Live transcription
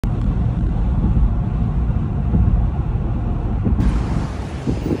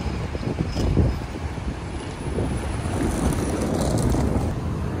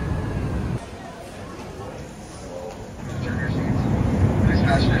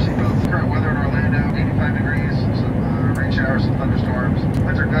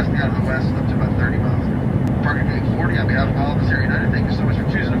are gusting out of the west up to about 30 miles. Parking gate 40 on behalf of all of us here at United. Thank you so much for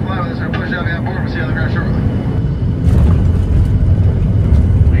choosing to fly with us. Our pleasure to have you on board. We'll see you on the ground shortly.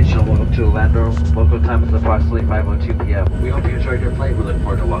 Welcome to Orlando. Local time is approximately 5:02 p.m. We hope you enjoyed your flight. We look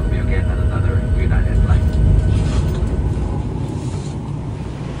forward to welcoming you again on another United flight.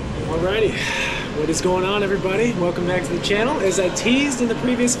 Alrighty, what is going on, everybody? Welcome back to the channel. As I teased in the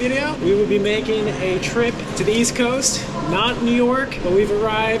previous video, we will be making a trip to the East Coast, not New York, but we've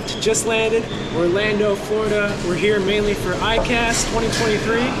arrived, just landed, Orlando, Florida. We're here mainly for iCAST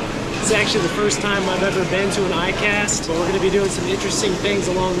 2023. It's actually the first time I've ever been to an iCAST, but we're going to be doing some interesting things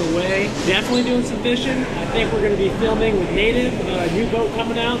along the way. Definitely doing some fishing. I think we're going to be filming with Native, a new boat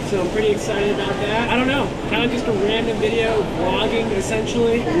coming out, so I'm pretty excited about that. I don't know, kind of just a random video, vlogging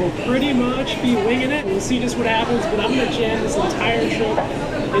essentially. We'll pretty much be winging it. We'll see just what happens, but I'm going to jam this entire trip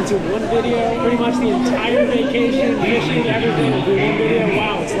into one video. Pretty much the entire vacation, fishing, everything will be one video.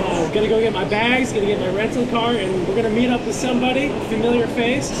 Wow, it's long. Gonna go get my bags, gonna get my rental car, and we're gonna meet up with somebody, a familiar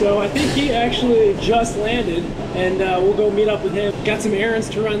face. So I think he actually just landed, and we'll go meet up with him. Got some errands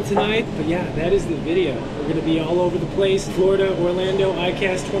to run tonight, but yeah, that is the video. We're gonna be all over the place. Florida, Orlando,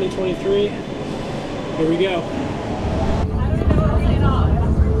 iCAST 2023. Here we go.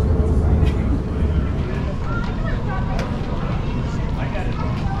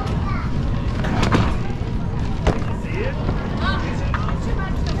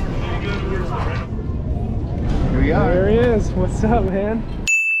 There he is. What's up, man?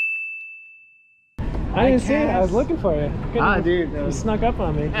 I didn't see it. I was looking for you. Dude. You snuck up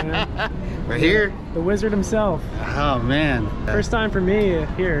on me. We're here. The wizard himself. Oh, man. First time for me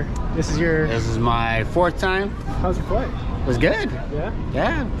here. This is my fourth time. How's your flight? It was good. Yeah?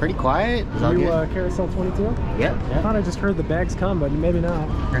 Yeah, pretty quiet. It was all You good. Carousel 22? Yep. I thought I just heard the bags come, but maybe not.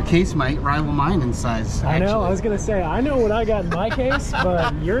 Your case might rival mine in size. I know. actually. I was going to say, I know what I got in my case,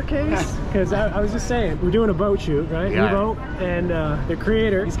 but your case? Because I was just saying, we're doing a boat shoot, right? Yeah. New boat. And the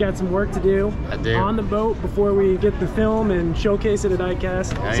creator, he's got some work to do on the boat before we get the film and showcase it at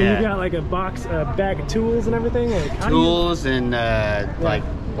iCAST. Oh, so you got like a bag of tools and everything? Like, tools and like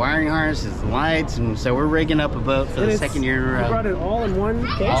wiring harnesses and lights, and so we're rigging up a boat for the second year in a row. You brought it all in one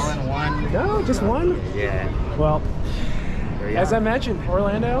case? All in one. No, just one? Yeah. Well, as I mentioned,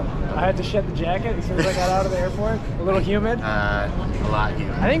 Orlando, I had to shed the jacket as soon as I got out of the airport. A little humid. A lot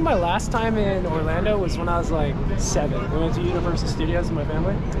humid. I think my last time in Orlando was when I was like 7. We went to Universal Studios with my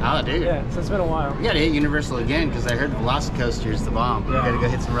family. Oh, dude. Yeah, so it's been a while. We gotta hit Universal again because I heard the Velocicoaster is the bomb. We gotta go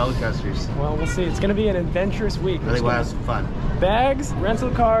hit some roller coasters. Well, we'll see. It's gonna be an adventurous week. Really want to have some fun. Bags,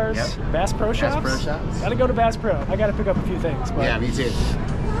 rental cars, BassPro Shops. BassPro Shops. Gotta go to BassPro. I gotta pick up a few things. But yeah, me too.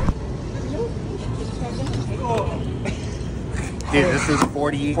 Dude, this is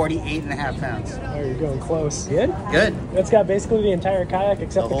 48 and a half pounds. Oh, you're going close. Good? Good. It's got basically the entire kayak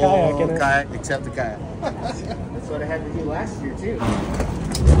except the kayak in it. Kayak except the kayak. That's what I had to do last year too.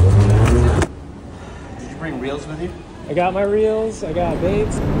 Did you bring reels with you? I got my reels, I got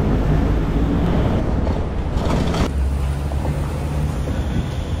baits.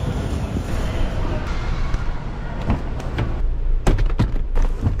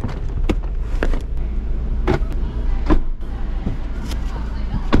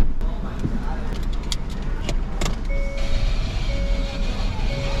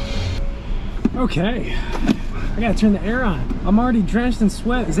 Okay, I gotta turn the air on. I'm already drenched in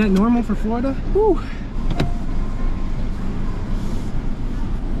sweat. Is that normal for Florida? Whew.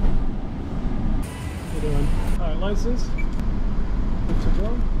 What you doing? All right, license. Good to go.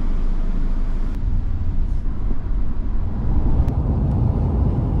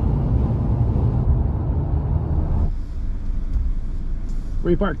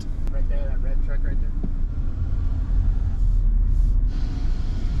 Where you parked? Right there, that red truck right there.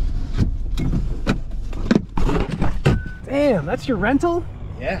 Damn, that's your rental?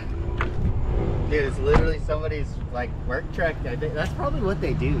 Yeah. Dude, it's literally somebody's like work truck. That's probably what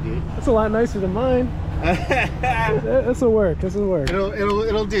they do, dude. That's a lot nicer than mine. This'll work. This'll work. It'll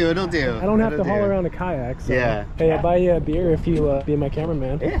do. It'll do. I don't have to haul around a kayak. So. Yeah. Hey, I'll buy you a beer if you be my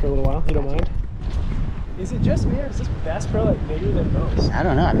cameraman for a little while. You don't mind? Is it just me, or is this BassPro like bigger than most? I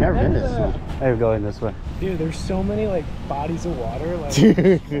don't know. I've never been to this one. I'm going this way. Dude, there's so many like bodies of water. Like,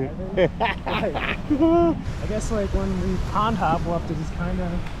 I guess like when we pond hop, we'll have to just kind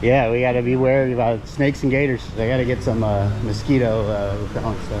of. Yeah, we got to be wary about snakes and gators. I got to get some mosquito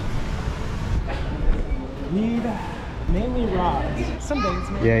repellent stuff. Need mainly rods. Some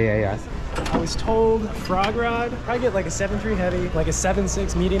baits, maybe. Yeah. I was told frog rod, I get like a 7.3 heavy, like a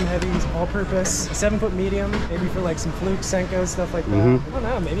 7.6 medium heavy, all-purpose, a 7-foot medium, maybe for like some fluke, Senko, stuff like that. I don't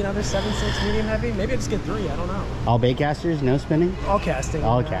know, maybe another 7.6 medium heavy. Maybe I just get 3, I don't know. All bait casters, no spinning? All casting.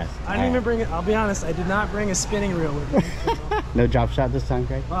 All cast. I didn't even bring it, I'll be honest, I did not bring a spinning reel with me. No drop shot this time,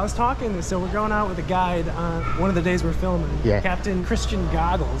 Craig? Well, I was talking, so we're going out with a guide on one of the days we're filming. Yeah. Captain Christian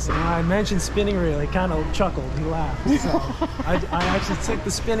Goggles. And when I mentioned spinning reel, he kind of chuckled, he laughed. So I actually took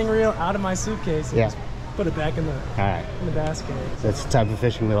the spinning reel out of my suitcase and just put it back in the basket. That's the type of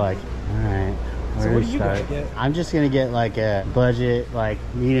fishing we like. All right. So what are you gonna get? I'm just gonna get like a budget, like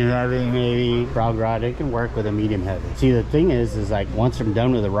medium heavy, maybe frog rod. It can work with a medium heavy. See, the thing is like once I'm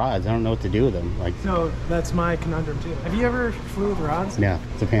done with the rods, I don't know what to do with them. Like, so that's my conundrum too. Have you ever flew with rods? No,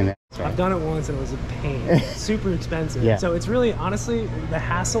 it's a pain in the ass, right? I've done it once and it was a pain. Super expensive. Yeah. So it's really, honestly, the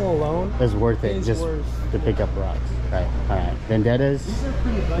hassle alone is worth it. Just to pick up rods. Right. All right. Vendettas. These are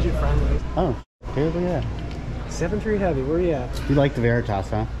pretty budget friendly. Oh, dude, look at that. 7.3 heavy. Where are you at? You like the Veritas,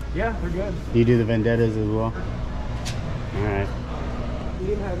 huh? Yeah, they're good. You do the Vendettas as well? All right.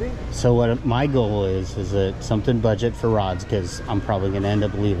 Medium heavy. So what my goal is that something budget for rods, because I'm probably going to end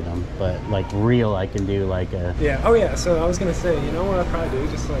up leaving them. But like reel, I can do like a... Yeah. Oh yeah. So I was going to say, you know what I'd probably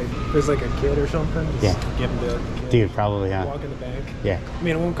do? Just like, there's like a kid or something. Just give them to the kid. Dude, probably, huh? Walk in the bank. Yeah. I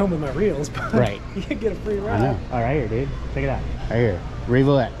mean, it won't come with my reels, but right. You can get a free ride. I know. All right, here, dude. Check it out. Right here.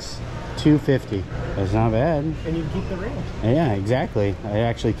 Revo X. $250. That's not bad. And you can keep the reel. Yeah, exactly. I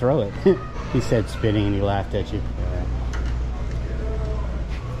actually throw it. He said spinning and he laughed at you.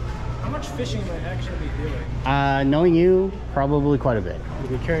 How much fishing am I actually doing? Knowing you, probably quite a bit.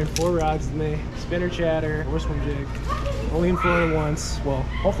 You'll be carrying 4 rods with me. Spinner, chatter, or swim jig. Only in Florida once. Well,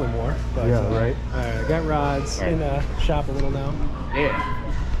 hopefully more. But, yeah, right. Alright, I got rods in the shop a little now. Yeah.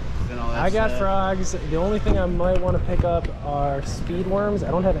 I got frogs. The only thing I might want to pick up are speed worms.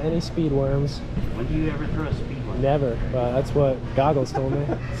 I don't have any speed worms. When do you ever throw a speed worm? Never. That's what Goggles told me.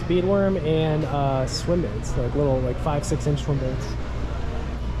 Speed worm and swim baits, like little 5-6 inch swim baits.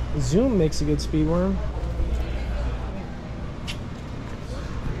 Zoom makes a good speed worm.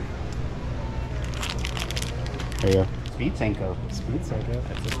 There you go. Speed Senko. Speed Senko.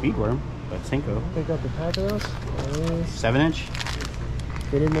 That's a speed worm, but Senko. Pick up a pack of those. 7-inch.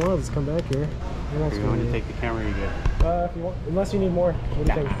 If you need more, let's come back here. What else you want to take the camera? You good? If you want, unless you need more. What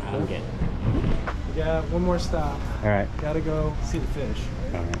do you think? I'm good. We got one more stop. All right. Gotta go see the fish.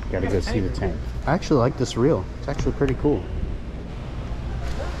 All right. Gotta go see the tank. I actually like this reel. It's actually pretty cool.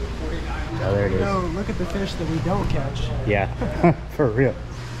 Oh, there it is. No, look at the fish that we don't catch. Yeah, for real.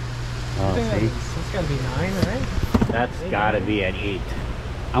 Oh, see? That's gotta be 9, right? That's gotta be at 8.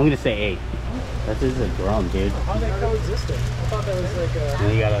 I'm gonna say 8. That is a drum, dude. How are they coexisting? I thought that was like a...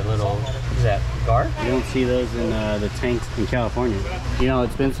 And you got a little, is that gar? You don't see those in the tanks in California. You know,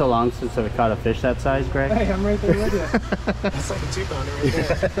 it's been so long since I've caught a fish that size, Greg. Hey, I'm right there with you. That's like a 2-pounder right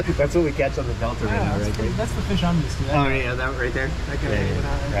there. That's what we catch on the Delta right now, right there. That's the fish I'm used to. Oh, yeah, that right there? That guy hanging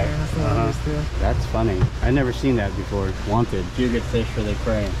out right there. That's what I'm used to. That's funny. I've never seen that before. Wanted. Few good fish for the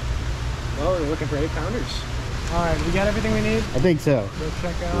prey. Well, we're looking for 8-pounders. All right, we got everything we need? I think so. Go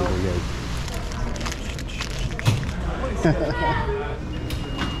check out. We're good.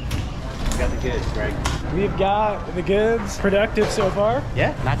 Got the goods, Greg. We've got the goods. Productive so far.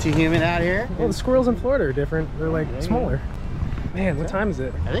 Yeah, not too humid out here. Well, the squirrels in Florida are different. They're like smaller. Man, what time is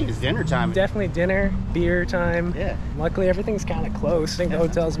it? I think it's dinner time. Definitely dinner, beer time. Yeah. Luckily, everything's kind of close. I think the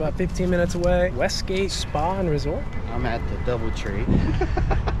hotel's about 15 minutes away. Westgate Spa and Resort. I'm at the DoubleTree.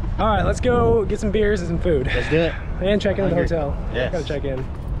 All right, let's go get some beers and some food. Let's do it. And check in the hotel. Yes. Gotta check in.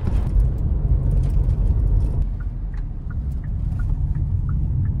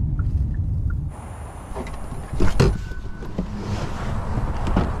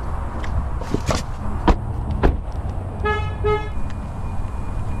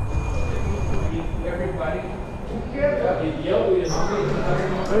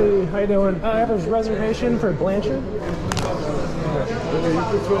 Hey, how you doing? I have a reservation for Blanchard. You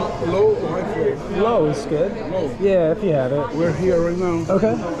prefer low or high floor? Low is good. Low. Yeah, if you have it. We're here right now.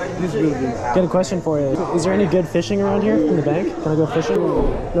 Okay. This building. Got a question for you. Is there any good fishing around here in the bank? Can I go fishing?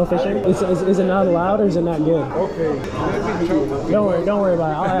 No fishing? Is it not allowed or is it not good? Okay. Don't worry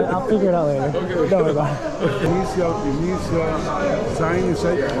about it. I'll figure it out later. Okay. Don't worry about it. You need sign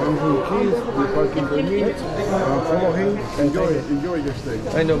inside. One for the keys, the parking permit. Follow him. Enjoy your stay.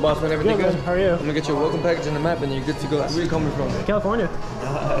 I know, boss, man. Everything Good, good? man. How are you? I'm gonna get you a welcome package and a map, and you're good to go. Where are you coming from? California.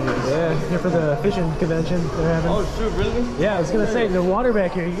 California. Yeah, here for the fishing convention they're having. Oh shoot, really? Yeah, I was gonna say, the water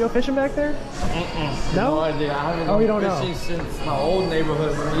back here. You go fishing back there? No? No idea. I haven't you gone don't fishing know. since my old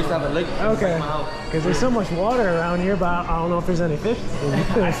neighborhood when we used to have a lake. Okay. My house. Because there's so much water around here, but I don't know if there's any fish.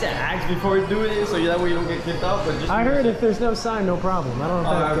 I said ask before you do it, so that way you don't get kicked off. But just I heard if there's no sign, no problem. I don't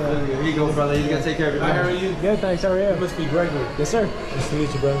know if that. Here you go, brother. You gotta take care of your How are you? Good, thanks. How are you? You must be Gregory. Yes, sir. Nice to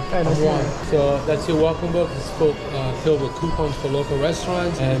meet you, brother. Hey, nice to meet you. So that's your welcome book. It's filled with coupons for local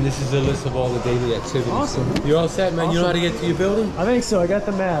restaurants, and this is a list of all the daily activities. Awesome. You're all set, man. Awesome. You know how to get to your building? I think so. I got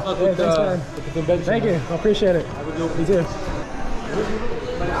the map. Good luck Yeah, with, thanks, man. with the convention. Thank you. I appreciate it. Have a good one. You too.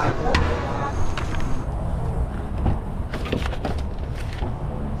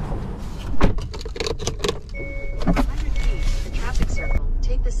 The traffic circle.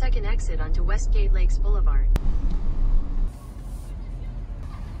 Take the second exit onto Westgate Lakes Boulevard.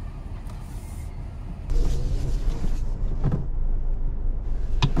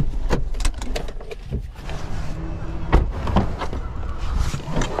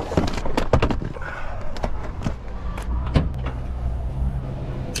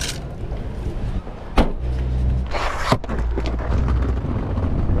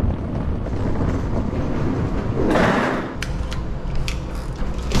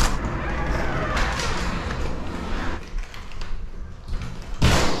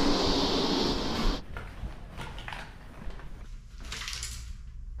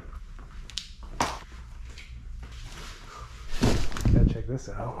 Gotta check this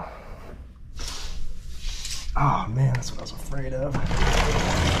out. Oh man, that's what I was afraid of.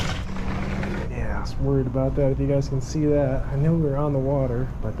 Yeah, I was worried about that. If you guys can see that, I knew we were on the water,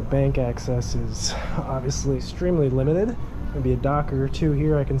 but the bank access is obviously extremely limited. Maybe a dock or two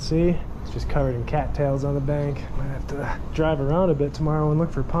here I can see. It's just covered in cattails on the bank. Might have to drive around a bit tomorrow and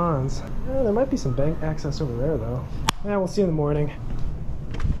look for ponds. Yeah, there might be some bank access over there though. Yeah, we'll see in the morning.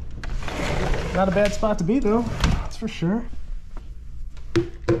 Not a bad spot to be though, that's for sure.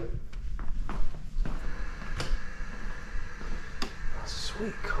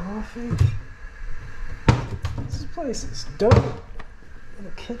 Sweet coffee. This place is dope.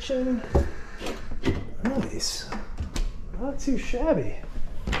 Little kitchen. Nice. Not too shabby.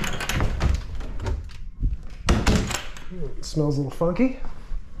 It smells a little funky.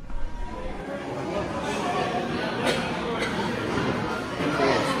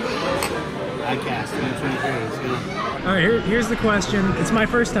 iCAST 2023. All right, here's the question. It's my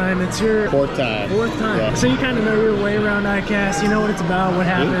first time. It's your Fourth time. Fourth time. Yeah. So you kind of know your way around iCAST. You know what it's about, what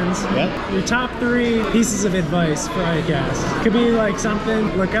happens. Yep. Your top 3 pieces of advice for iCAST. Could be like something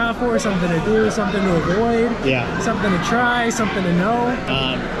to look out for, something to do, something to avoid. Yeah. Something to try, something to know.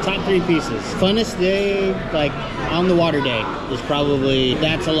 Top 3 pieces. Funnest day, like on the water day, is probably,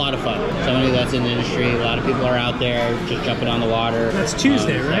 that's a lot of fun. Somebody that's in the industry, a lot of people are out there just jumping on the water. That's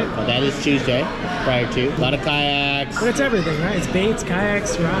Tuesday, right? That is Tuesday, prior to. A lot of kayaks. But it's everything, right? It's baits,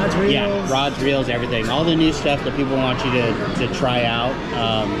 kayaks, rods, reels. Yeah, rods, reels, everything. All the new stuff that people want you to try out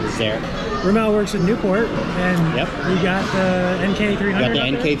is there. Ramel works with Newport, and Yep. you got the NK300. We got the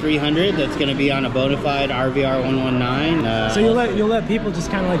up there? NK300 that's going to be on a bona fide RVR 119. So you'll let people just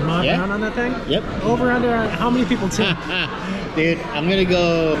kind of like mod Yeah. around on that thing? Yep. Over, under, how many people tip? Dude, I'm going to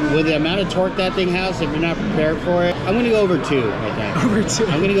go, with the amount of torque that thing has, if you're not prepared for it, I'm going to go over 2, I think. Over 2.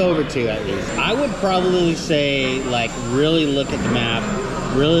 I'm going to go over 2 at least. I would probably say, like, really look at the map,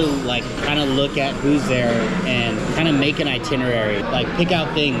 really, like, kind of look at who's there and kind of make an itinerary. Like, pick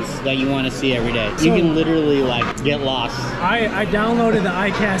out things that you want to see every day. You can literally, like, get lost. I downloaded the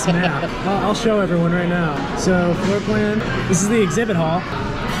iCAST map. I'll show everyone right now. So, floor plan. This is the exhibit hall.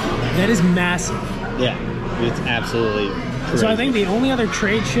 That is massive. Yeah, it's absolutely crazy. So I think the only other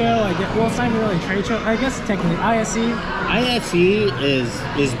trade show, I guess, well, it's not even really a trade show. I guess technically ISE. ISE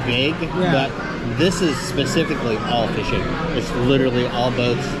is big, but this is specifically all fishing. It's literally all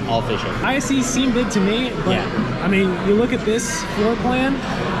boats, all fishing. ISE seemed big to me, but I mean, you look at this floor plan,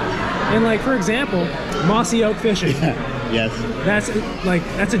 and like for example, Mossy Oak Fishing. Yes. That's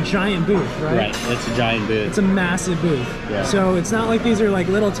a giant booth, right? Right, it's a giant booth. It's a massive booth. Yeah. So it's not like these are like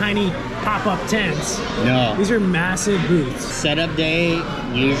little tiny pop-up tents. No. These are massive booths. Setup day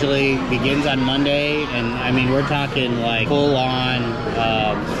usually begins on Monday, and I mean, we're talking like full-on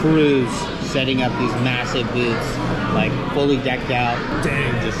crews setting up these massive booths, like fully decked out.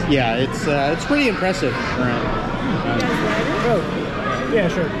 Dang. Yeah, it's pretty impressive. Oh, yeah,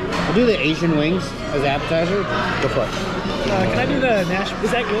 sure. I'll do the Asian wings as appetizer. Go for it. Can I do the Nashville?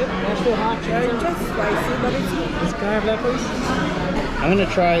 Is that good? Nashville hot chili? Just spicy, but it's good. Can I have that, please? I'm gonna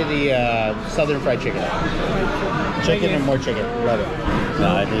try the Southern fried chicken. Chicken and more chicken. Love it. So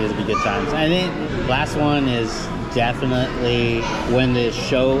I think it'll be good times. I think last one is definitely when the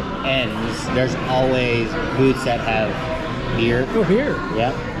show ends, there's always booths that have beer. Oh, beer.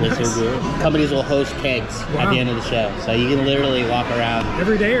 Yep. Nice. Beer. Companies will host kegs at the end of the show. So you can literally walk around.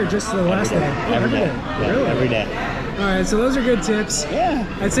 Every day or just the last day? Every day. Yeah, really? Every day. All right, so those are good tips. Yeah.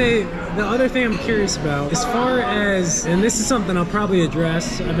 I'd say the other thing I'm curious about, as far as, and this is something I'll probably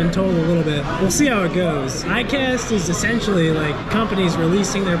address, I've been told a little bit, we'll see how it goes. iCAST is essentially like companies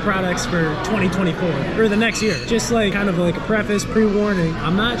releasing their products for 2024, or the next year. Just like kind of like a preface, pre-warning.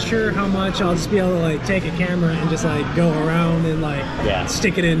 I'm not sure how much I'll just be able to like take a camera and just like go around and like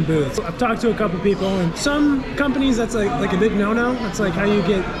stick it in booths. I've talked to a couple people, and some companies that's like a big no-no. That's like how you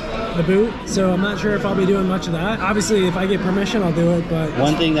get the boot, so I'm not sure if I'll be doing much of that. Obviously, if I get permission, I'll do it, but...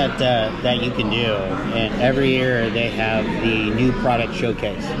 One thing that you can do, and every year they have the new product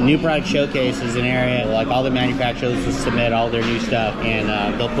showcase. New product showcase is an area, like all the manufacturers will submit all their new stuff,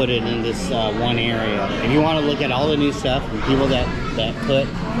 and they'll put it in this one area. If you want to look at all the new stuff, and people that put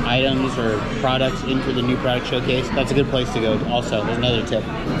items or products into the new product showcase, that's a good place to go. Also, there's another tip.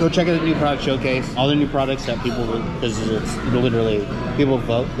 Go check out the new product showcase. All the new products that people, because it's literally, people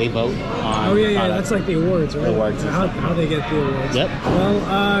vote, they vote on that's like the awards, right? The awards. How they get the awards. Yep.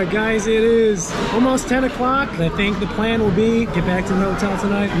 Well, guys, it is almost 10 o'clock. I think the plan will be get back to the hotel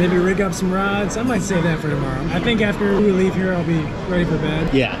tonight, maybe rig up some rods. I might save that for tomorrow. I think after we leave here, I'll be ready for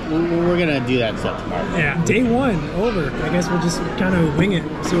bed. Yeah, we're gonna do that stuff tomorrow. Yeah, day one over. I guess we'll just kind of wing it,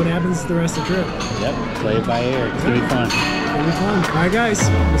 see what happens the rest of the trip. Yep, play it by ear. It's gonna be fun. It's gonna be fun. All right, guys,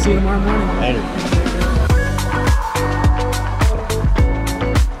 we'll see you tomorrow morning. Later.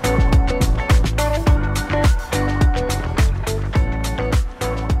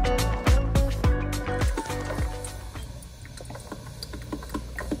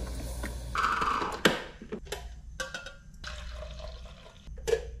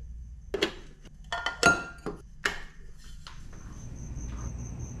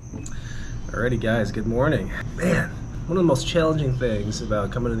 Alrighty guys, good morning. Man, one of the most challenging things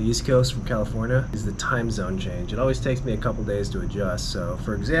about coming to the East Coast from California is the time zone change. It always takes me a couple days to adjust. So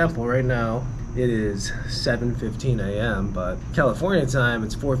for example, right now it is 7:15 a.m. but California time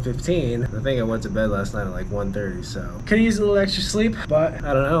it's 4:15. I think I went to bed last night at like 1:30, so could use a little extra sleep, but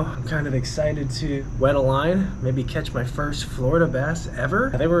I don't know. I'm kind of excited to wet a line, maybe catch my first Florida bass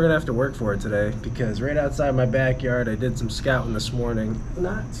ever. I think we're gonna have to work for it today because right outside my backyard I did some scouting this morning.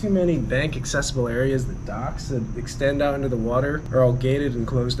 Not too many bank accessible areas. The docks that extend out into the water are all gated and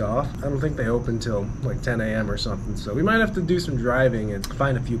closed off. I don't think they open till like 10 a.m. or something, so we might have to do some driving and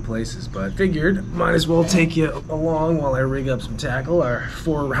find a few places, but figured might as well take you along while I rig up some tackle. Our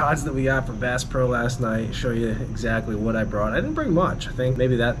 4 rods that we got from BassPro last night, show you exactly what I brought. I didn't bring much. I think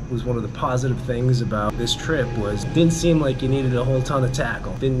maybe that was one of the positive things about this trip was it didn't seem like you needed a whole ton of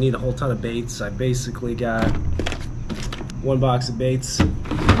tackle. Didn't need a whole ton of baits. I basically got 1 box of baits,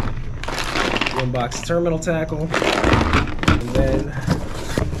 1 box of terminal tackle, and then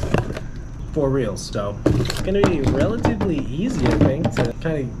 4 reels. So it's gonna be relatively easy, I think, to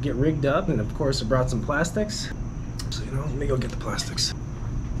kind of get rigged up. And of course I brought some plastics, so you know, let me go get the plastics.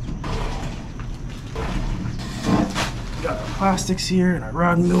 Got the plastics here and our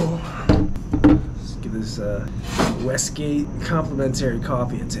rod and mule. Let's give this Westgate complimentary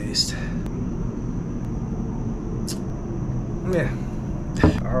coffee a taste. Yeah.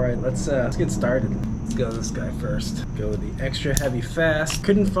 All right, let's get started. Let's go with this guy first. Go with the extra heavy fast.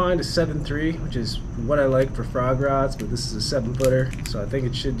 Couldn't find a 7.3, which is what I like for frog rods, but this is a 7-footer, so I think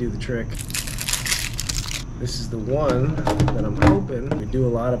it should do the trick. This is the one that I'm hoping we do a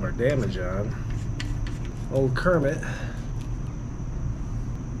lot of our damage on. Old Kermit.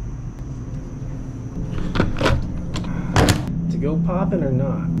 To go popping or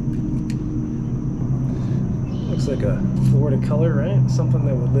not? Looks like a Florida color, right? Something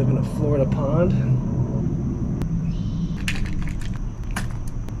that would live in a Florida pond.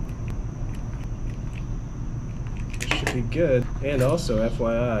 Should be good. And also,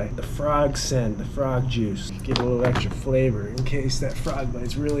 FYI, the frog scent, the frog juice. Give a little extra flavor in case that frog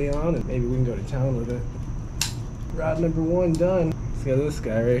bite's really on, and maybe we can go to town with it. Rod number 1 done. Let's go this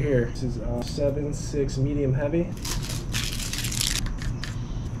guy right here. This is 7.6 medium heavy.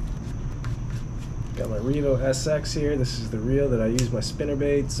 Got my Revo SX here. This is the reel that I use my spinner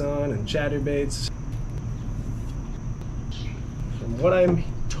baits on and chatterbaits. From what I'm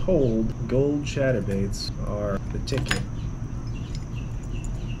told, gold chatterbaits are the ticket.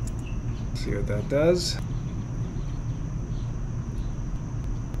 See what that does.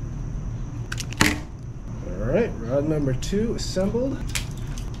 right, rod number 2 assembled.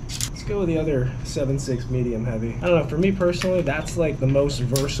 Let's go with the other 7.6 medium heavy. I don't know, for me personally, that's like the most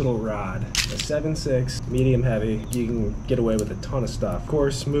versatile rod. A 7.6 medium heavy, you can get away with a ton of stuff. Of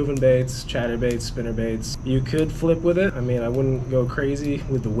course, moving baits, chatter baits, spinner baits. You could flip with it. I mean, I wouldn't go crazy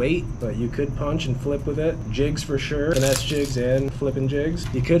with the weight, but you could punch and flip with it. Jigs for sure, finesse jigs and flipping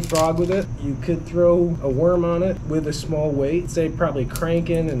jigs. You could frog with it. You could throw a worm on it with a small weight. Say probably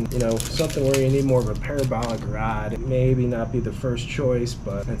cranking and, you know, something where you need more of a parabolic rod. It maybe not be the first choice,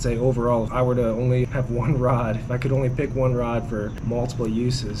 but I'd say overall, if I were to only have one rod, if I could only pick one rod for multiple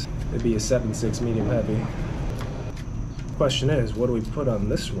uses, it'd be a 7.6 medium heavy. Question is, what do we put on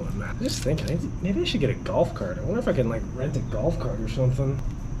this one? I'm just thinking, maybe I should get a golf cart. I wonder if I can like rent a golf cart or something.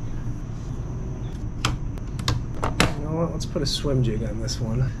 You know what, let's put a swim jig on this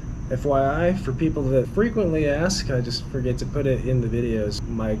one. FYI, for people that frequently ask, I just forget to put it in the videos.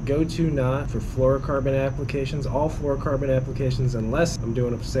 My go-to knot for fluorocarbon applications, all fluorocarbon applications, unless I'm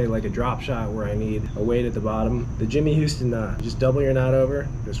doing, say, like a drop shot where I need a weight at the bottom, the Jimmy Houston knot. Just double your knot over,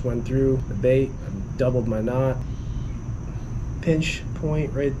 just went through the bait, doubled my knot. Pinch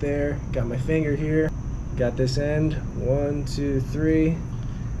point right there, got my finger here, got this end, 1, 2, 3.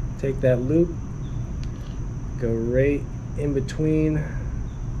 Take that loop, go right in between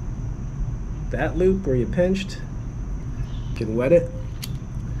that loop where you pinched. You can wet it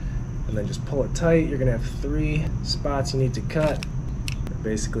and then just pull it tight. You're gonna have 3 spots you need to cut.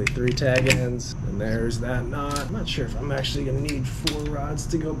 Basically 3 tag ends, and there's that knot. I'm not sure if I'm actually gonna need 4 rods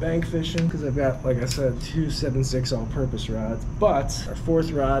to go bank fishing because I've got, like I said, 2 7.6 all-purpose rods. But our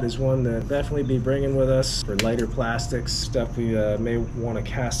 4th rod is one that definitely be bringing with us for lighter plastics, stuff we may want to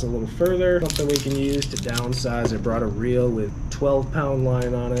cast a little further, something we can use to downsize. I brought a reel with 12-pound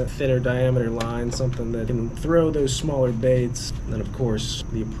line on it, thinner diameter line, something that can throw those smaller baits, and then of course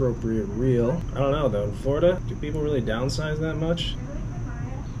the appropriate reel. I don't know though, in Florida, do people really downsize that much?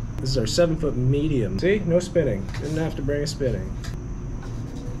 This is our 7-foot medium. See, no spinning. Didn't have to bring a spinning.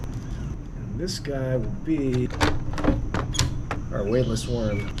 And this guy will be our weightless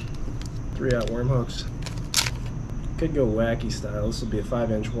worm. 3-aught worm hooks. Could go wacky style. This will be a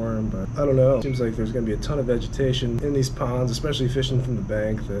 5-inch worm, but I don't know. Seems like there's gonna be a ton of vegetation in these ponds, especially fishing from the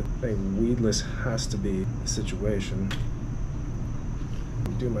bank, that I think weedless has to be the situation.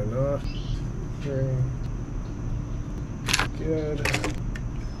 Do my knot. Very good.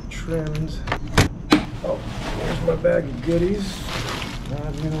 Trimmed. Oh, here's my bag of goodies.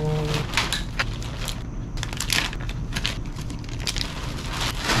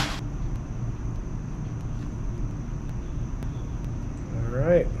 All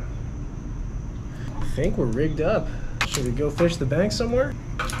right. I think we're rigged up. Should we go fish the bank somewhere?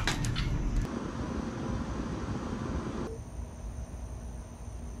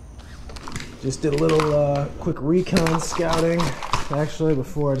 Just did a little quick recon scouting. Actually,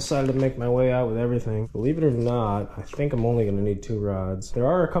 before I decided to make my way out with everything, believe it or not, I think I'm only gonna need 2 rods. There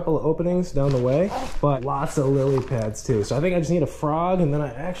are a couple of openings down the way, but lots of lily pads too. So I think I just need a frog, and then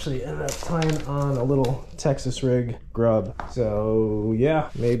I actually ended up tying on a little Texas rig grub. So yeah,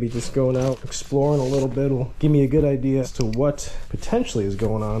 maybe just going out exploring a little bit will give me a good idea as to what potentially is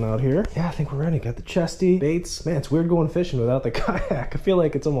going on out here. Yeah, I think we're ready. Got the chesty, baits. Man, it's weird going fishing without the kayak. I feel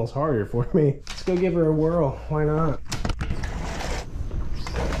like it's almost harder for me. Let's go give her a whirl. Why not?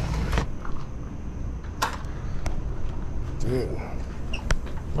 Dude,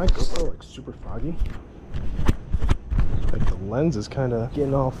 my GoPro like super foggy. Like the lens is kind of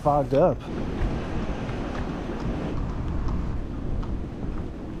getting all fogged up.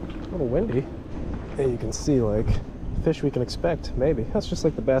 A little windy. And you can see like fish we can expect, maybe. That's just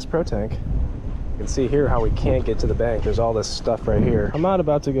like the BassPro tank. You can see here how we can't get to the bank. There's all this stuff right here. I'm not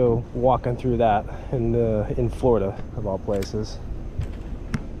about to go walking through that in Florida, of all places.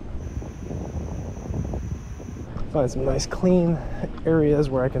 Find some nice clean areas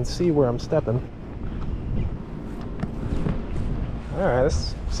where I can see where I'm stepping. All right,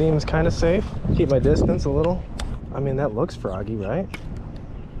 this seems kind of safe. Keep my distance a little. I mean, that looks froggy, right?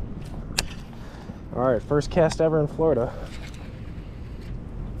 All right, first cast ever in Florida.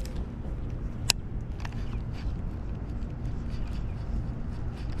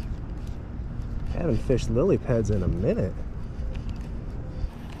 I haven't fished lily pads in a minute.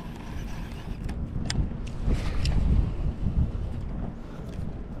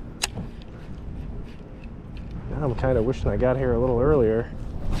 I'm kind of wishing I got here a little earlier.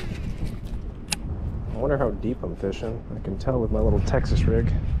 I wonder how deep I'm fishing. I can tell with my little Texas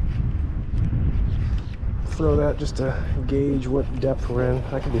rig. Throw that just to gauge what depth we're in.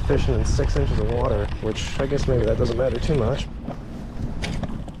 I could be fishing in 6 inches of water, which I guess maybe that doesn't matter too much.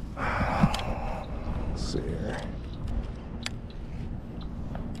 Let's see here.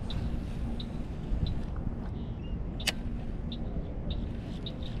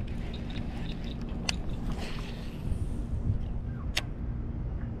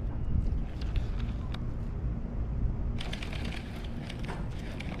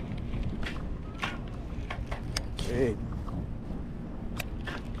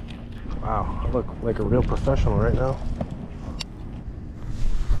 Wow, I look like a real professional right now.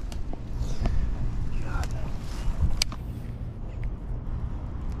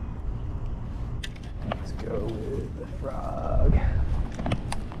 Let's go with the frog.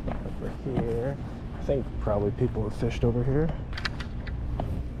 Over here. I think probably people have fished over here.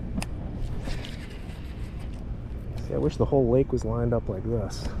 See, I wish the whole lake was lined up like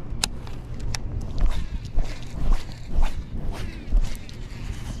this.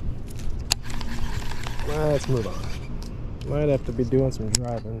 Let's move on. Might have to be doing some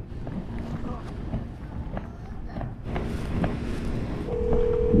driving.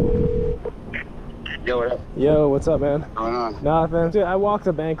 Yo, what up? Yo, what's up, man? What's going on? Nothing. Dude, I walked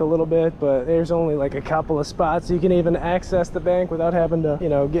the bank a little bit, but there's only like a couple of spots you can even access the bank without having to, you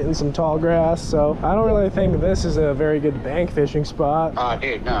know, get in some tall grass. So I don't really think this is a very good bank fishing spot.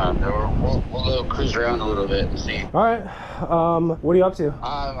 Dude, no. We'll cruise around a little bit and see. All right. What are you up to?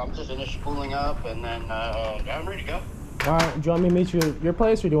 I'm just finished spooling up, and then I'm ready to go. All right. Do you want me to meet you at your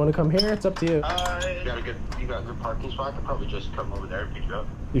place, or do you want to come here? It's up to you. You got a good parking spot. I could probably just come over there and pick you up.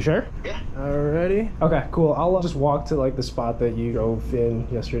 You sure? Yeah. Alrighty. Okay, cool. I'll just walk to like the spot that you drove in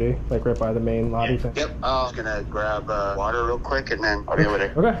yesterday, like right by the main lobby thing. Yep. I'm just gonna grab water real quick, and then I'll be over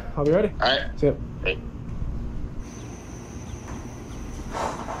there. Okay, I'll be ready. All right. See ya. Hey.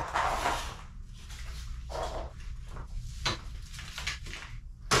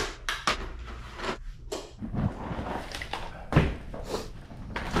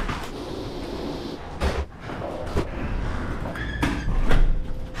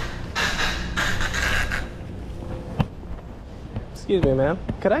 Excuse me, ma'am.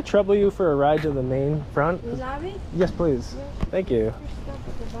 Could I trouble you for a ride to the main front? Lobby? Yes, please. Yeah. Thank you. Stop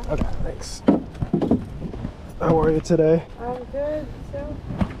at the back. Okay, thanks. How are you today? I'm good. So,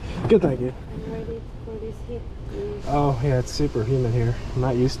 Good, thank you. I'm ready for this heat. Oh, yeah, it's super humid here. I'm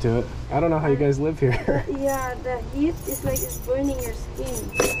not used to it. I don't know how you guys live here. Yeah, the heat is like it's burning your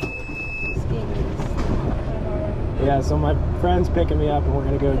skin. Yeah, so my friend's picking me up and we're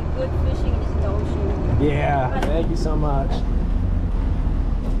gonna go. The good fishing is the ocean. Yeah, thank you so much.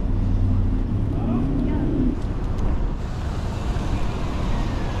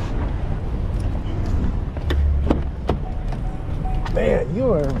 Man,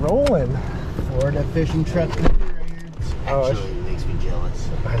 you are rolling. Florida fishing truck right here. Oh, Actually, it makes me jealous.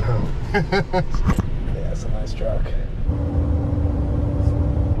 I know. Yeah, it's a nice truck. The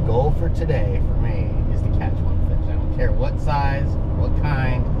goal for today, for me, is to catch one fish. I don't care what size, what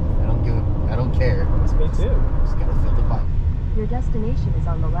kind. I don't care. It's me too. Just gotta fill the bite. Your destination is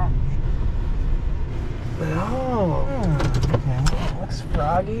on the left. Oh, Okay. looks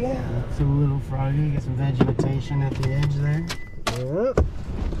froggy. It's a little froggy. Got some vegetation at the edge there. Yep.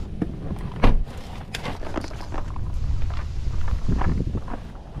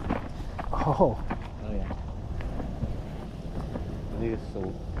 Oh, Oh yeah. I think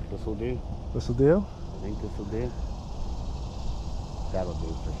this will do. this will do. I think this will do. That'll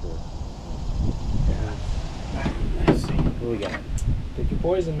do for sure. Yeah. Let's see. What we got? Pick your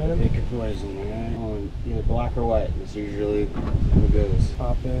poison, man. Pick your poison, alright? On either black or white. That's usually how it goes.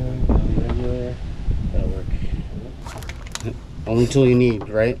 Pop in. Regular. That'll work. Only tool you need,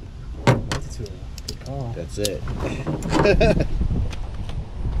 right? That's a tool. Good call. That's it.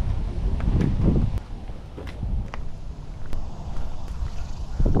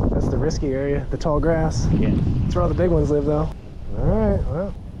 That's the risky area, the tall grass. Yeah. That's where all the big ones live, though. All right,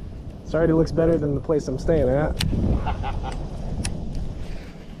 well, this already looks better than the place I'm staying at.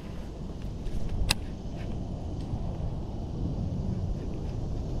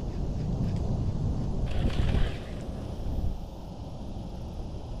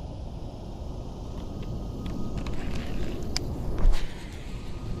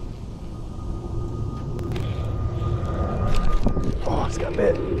 Oh, it's got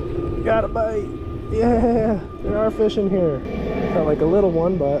bit. Got a bite. Yeah, there are fish in here. Felt like a little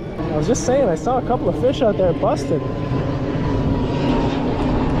one, but I was just saying I saw a couple of fish out there busted.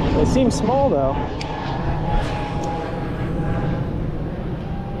 They seem small though.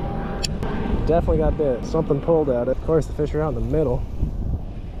 Definitely got bit. Something pulled at it. Of course, the fish are out in the middle.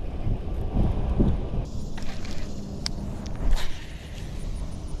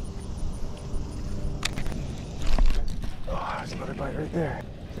 Oh, there's another bite right there.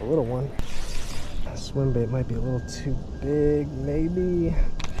 It's a little one. Swim bait might be a little too big, maybe.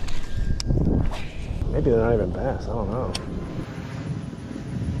 Maybe they're not even bass, I don't know.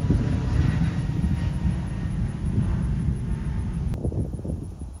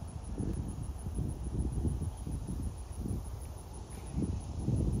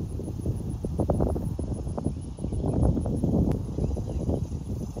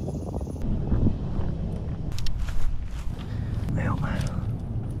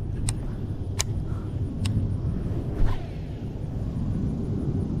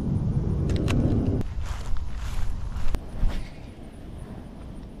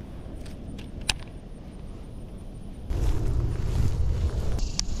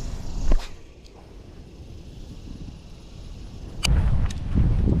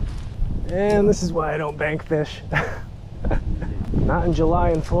 And this is why I don't bank fish. Not in July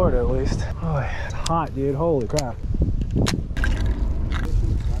in Florida, at least. Oh, it's hot, dude. Holy crap.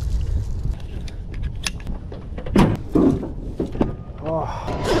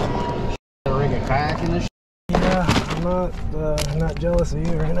 Oh. Rig a kayak in this. Yeah, I'm not jealous of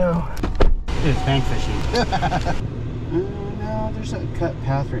you right now. It's bank fishing. No, there's a cut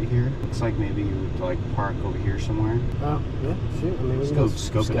path right here. Looks like maybe you would like park over here somewhere. Oh, yeah, shoot. I mean, we can go go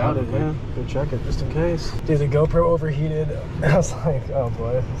scope it out. Yeah, go check it just in case. Dude, the GoPro overheated. I was like, oh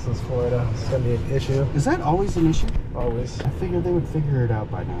boy, this is Florida. It's gonna be an issue. Is that always an issue? Always. I figured they would figure it out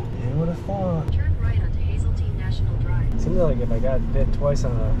by now. You would have thought. Turn right onto Hazeltine National Drive. Seems like if I got bit twice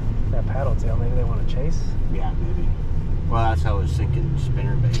on that paddle tail, maybe they want to chase. Yeah, maybe. Well, that's how I was thinking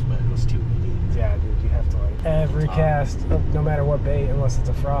spinner bait, but it was too weedy. Yeah, dude, you have to like every cast, no matter what bait, unless it's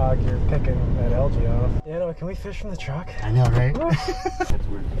a frog, you're picking that algae off. Yeah, no, can we fish from the truck? I know, right? That's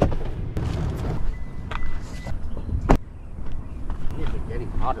weird. These are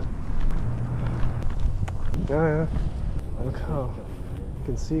getting hotter. Yeah. Look how you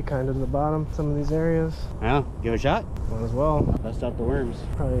can see kind of the bottom, some of these areas. Well, give it a shot. Might as well. Bust out the worms.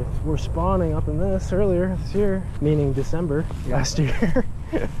 Probably were spawning up in this earlier this year, meaning December last year.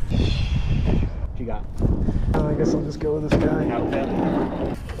 What you got? I guess I'll just go with this guy.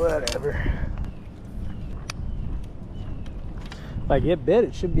 Whatever. If I get bit,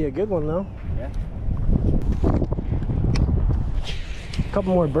 it should be a good one though. Yeah. A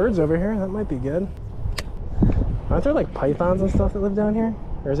couple more birds over here, that might be good. Aren't there like pythons and stuff that live down here?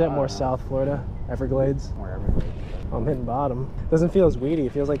 Or is that more South Florida? Everglades? More Everglades. Oh, I'm hitting bottom. Doesn't feel as weedy.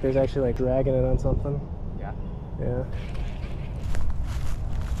 It feels like there's actually like dragging it on something. Yeah. Yeah.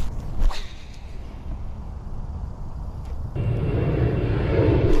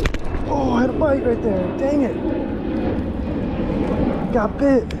 Oh, I had a bite right there. Dang it. Got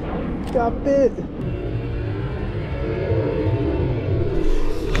bit. Got bit.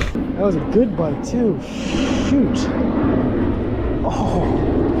 That was a good bite too. Shoot. Oh.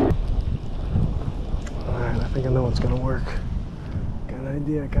 Alright, I think I know what's gonna work. Got an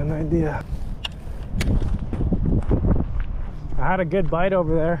idea. I had a good bite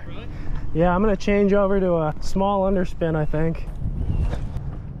over there. Really? Yeah, I'm gonna change over to a small underspin, I think.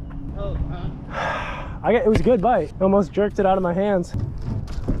 Oh, it was a good bite. Almost jerked it out of my hands.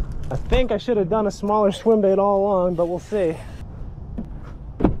 I think I should have done a smaller swim bait all along, but we'll see.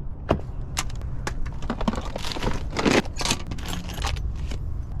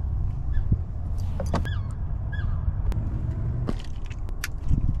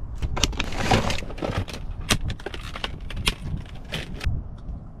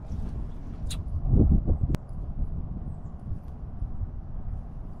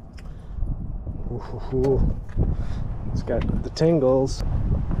 Ooh, it's got the tingles.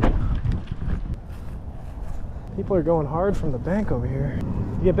 People are going hard from the bank over here.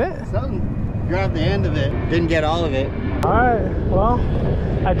 You get bit? Something. Grabbed the end of it. Didn't get all of it. All right. Well,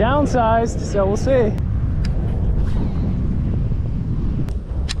 I downsized, so we'll see.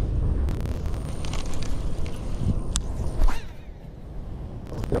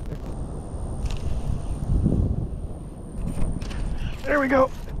 There we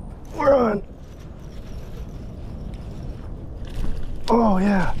go. We're on. Oh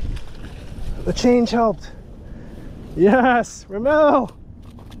yeah, the change helped. Yes, Ramel.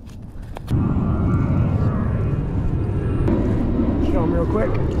 Show him real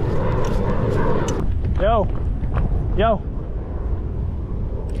quick. Yo. Yeah,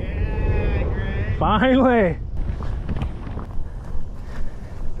 great. Finally.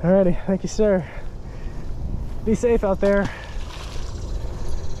 Alrighty, thank you, sir. Be safe out there.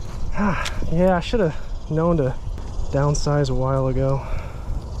 Yeah, I should have known to downsize a while ago.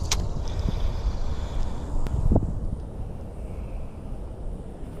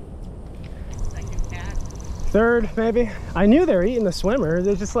 Second cat. Third, maybe. I knew they were eating the swimmer.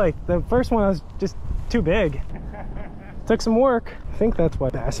 They're just like, the first one was just too big. Took some work. I think that's why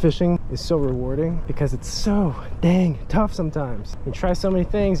bass fishing is so rewarding, because it's so dang tough sometimes. You try so many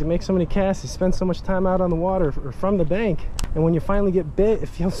things, you make so many casts, you spend so much time out on the water or from the bank, and when you finally get bit, it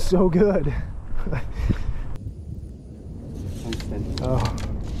feels so good. Oh.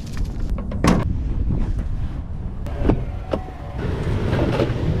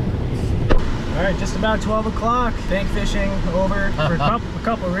 All right, just about 12 o'clock. Bank fishing over for a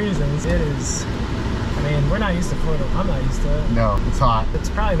couple of reasons. It is, I mean, we're not used to Florida. I'm not used to it. No, it's hot. It's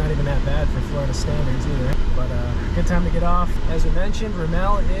probably not even that bad for Florida standards either. But good time to get off. As we mentioned,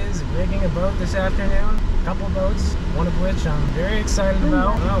 Ramel is rigging a boat this afternoon. A couple of boats, one of which I'm very excited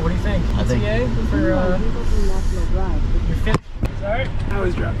about. Oh, what do you think? I think ETA for your fit? Sorry, I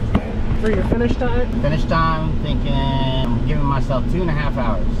always drop this thing. for your finish time? Finish time, thinking I'm giving myself 2.5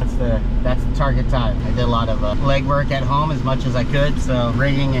 hours. That's the target time. I did a lot of legwork at home as much as I could, so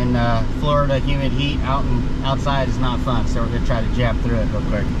rigging in Florida humid heat outside is not fun, so we're gonna try to jab through it real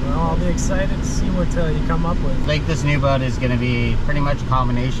quick. Well, I'll be excited to see what you come up with. I think this new boat is gonna be pretty much a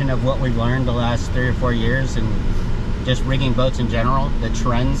combination of what we've learned the last 3 or 4 years and just rigging boats in general, the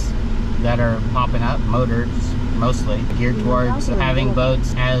trends that are popping up, motors mostly, geared towards having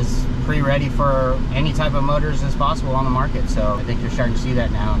boats as pre-ready for any type of motors as possible on the market. So I think you're starting to see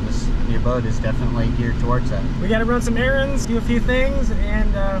that now, and this new boat is definitely geared towards that. We got to run some errands, do a few things,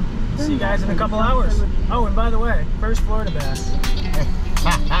 and see you guys in a couple hours. Oh, and by the way, first Florida bass.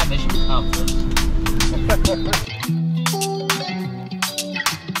 Mission accomplished.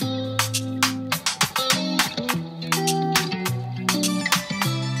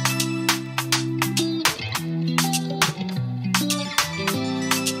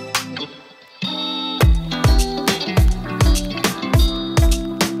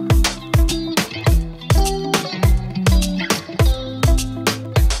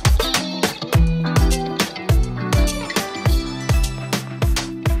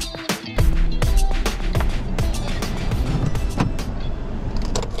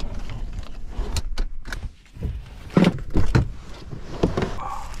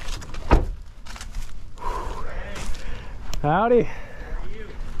 Howdy.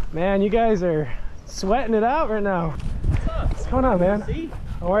 Man, you guys are sweating it out right now. What's going on, man?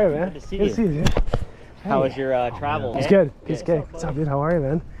 How are you, man? Good to see Good to see you. How was your travel? It's good. Piece of cake. What's up, dude? How are you,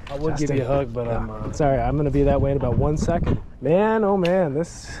 man? I would give you a hug, but I'm sorry. I'm gonna be that way in about 1 second. Man, oh man,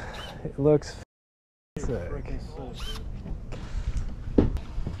 this looks sick.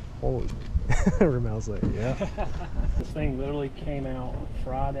 Holy. Ramel's like, yeah. This thing literally came out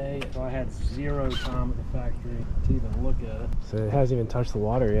Friday, so I had 0 time at the factory to even look at it. So it hasn't even touched the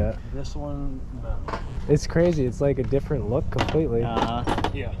water yet. This one, no. It's crazy. It's like a different look completely.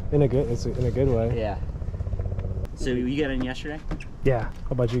 Yeah. In a good way. Yeah. So you got in yesterday? Yeah.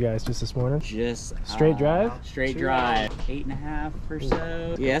 How about you guys? Just this morning? Just straight drive? Straight drive. 8.5 or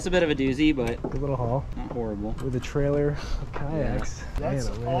so. Yeah, it's a bit of a doozy, but good little haul. Not horrible. With a trailer of kayaks. Yeah. That's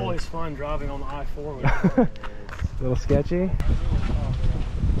always fun driving on the I-4 with a little sketchy.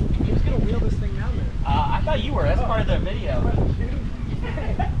 Who's gonna wheel this thing down there? I thought you were. That's part of the video.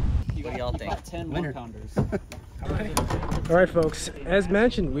 What do y'all think? 10 1-pounders. All right, folks, as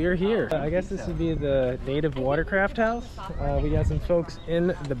mentioned, we are here. I guess this would be the Nativewatercraft house. We got some folks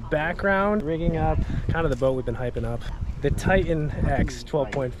in the background rigging up kind of the boat we've been hyping up, the TitanX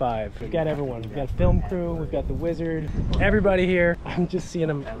 12.5. We've got everyone. We've got a film crew, we've got the wizard, everybody here. I'm just seeing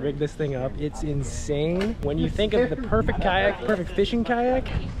them rig this thing up. It's insane. When you think of the perfect kayak, perfect fishing kayak,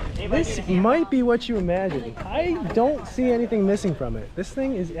 this might be what you imagine. I don't see anything missing from it. This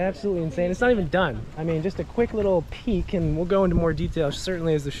thing is absolutely insane. It's not even done. I mean, just a quick little peek, and we'll go into more detail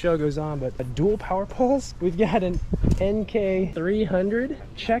certainly as the show goes on, but dual power poles. We've got an NK 300.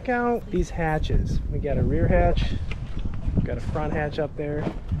 Check out these hatches. We got a rear hatch, we've got a front hatch up there.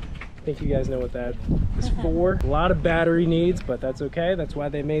 I think you guys know what that is for. A lot of battery needs, but that's okay. That's why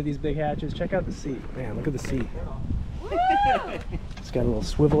they made these big hatches. Check out the seat. Man, look at the seat. It's got a little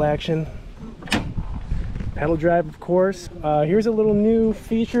swivel action. Pedal drive, of course. Here's a little new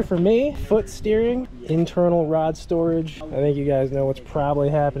feature for me. Foot steering, internal rod storage. I think you guys know what's probably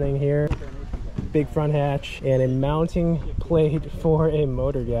happening here. Big front hatch and a mounting plate for a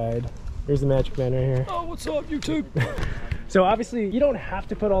motor guide. Here's the Magic Man right here. Oh, what's up, YouTube? So obviously you don't have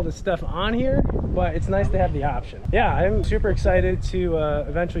to put all this stuff on here, but it's nice to have the option. Yeah, I'm super excited to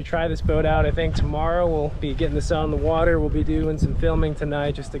eventually try this boat out. I think tomorrow we'll be getting this on the water. We'll be doing some filming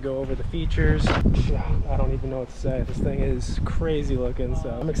tonight just to go over the features. I don't even know what to say. This thing is crazy looking, so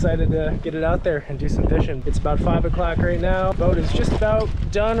I'm excited to get it out there and do some fishing. It's about 5 o'clock right now. Boat is just about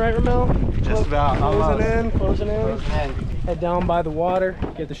done, right, Ramel? Just about. Closing in. Head down by the water,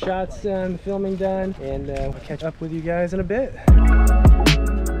 get the shots done, the filming done, and we'll catch up with you guys in a bit.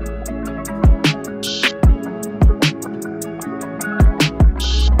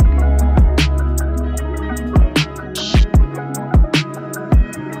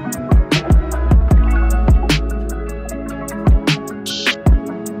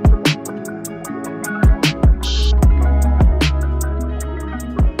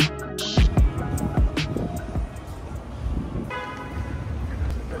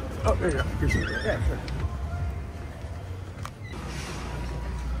 Oh, there you go. Here's some. Yeah, sure.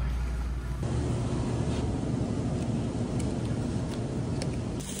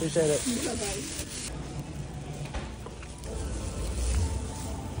 Appreciate it. Bye-bye.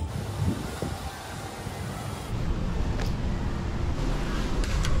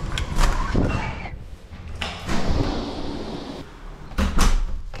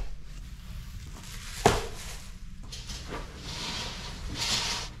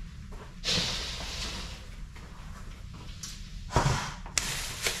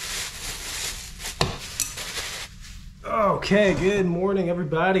 Okay, good morning,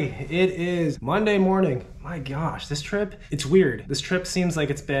 everybody. It is Monday morning. My gosh, this trip, it's weird. This trip seems like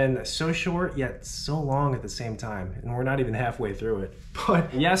it's been so short, yet so long at the same time, and we're not even halfway through it.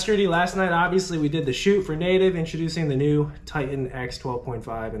 But last night, obviously, we did the shoot for Native, introducing the new TitanX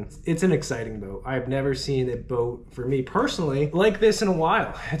 12.5, and it's an exciting boat. I've never seen a boat, for me personally, like this in a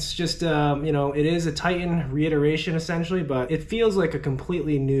while. It's just, you know, it is a Titan reiteration, essentially, but it feels like a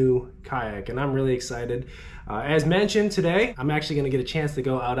completely new kayak, and I'm really excited. As mentioned today, I'm actually gonna get a chance to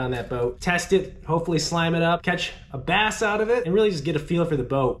go out on that boat, test it, hopefully slime it up, catch a bass out of it, and really just get a feel for the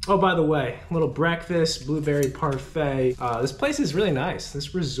boat. Oh, by the way, little breakfast, blueberry parfait. This place is really nice.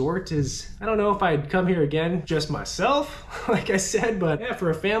 This resort is, I don't know if I'd come here again just myself, like I said, but yeah, for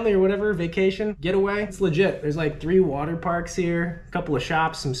a family or whatever, vacation, getaway, it's legit. There's like 3 water parks here, a couple of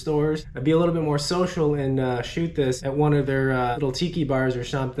shops, some stores. I'd be a little bit more social and shoot this at one of their little tiki bars or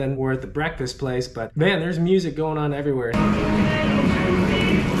something, or at the breakfast place, but man, there's music going on everywhere.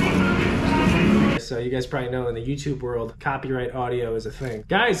 So you guys probably know in the YouTube world, copyright audio is a thing.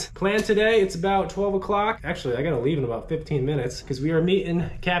 Guys, plan today, it's about 12 o'clock. Actually, I gotta leave in about 15 minutes because we are meeting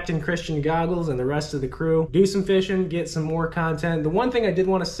Captain Christian Goggles and the rest of the crew. Do some fishing, get some more content. The one thing I did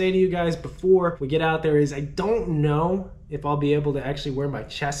want to say to you guys before we get out there is I don't know if I'll be able to actually wear my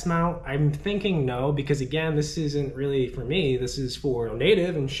chest mount. I'm thinking no, because again, this isn't really for me. This is for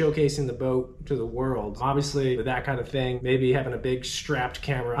Native and showcasing the boat to the world. Obviously, with that kind of thing, maybe having a big strapped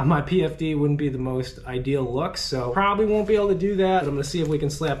camera on my PFD wouldn't be the most ideal look, so probably won't be able to do that. But I'm gonna see if we can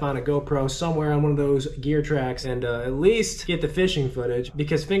slap on a GoPro somewhere on one of those gear tracks and at least get the fishing footage,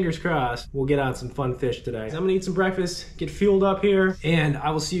 because fingers crossed, we'll get on some fun fish today. I'm gonna eat some breakfast, get fueled up here, and I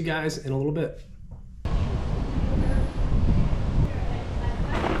will see you guys in a little bit.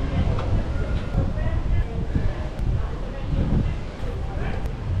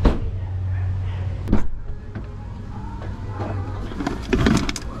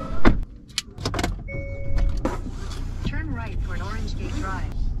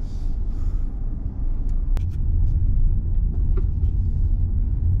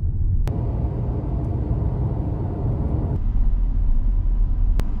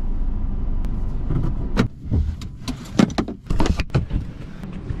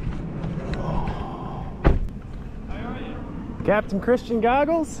 Captain Christian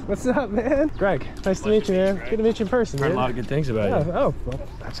Goggles, what's up, man? Greg, nice to meet you, man. Good to meet you in person. Heard a lot of good things about you. Oh, well,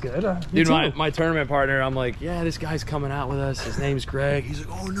 that's good. Dude, my tournament partner, I'm like, yeah, this guy's coming out with us. His name's Greg. He's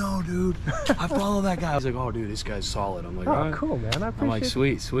like, oh no, dude, I follow that guy. I was like, oh, dude, this guy's solid. I'm like, oh, right. Cool, man. I appreciate it. I'm like,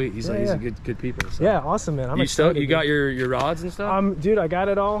 sweet. He's like, he's a good people. So. Yeah, awesome, man. You got your rods and stuff? Dude, I got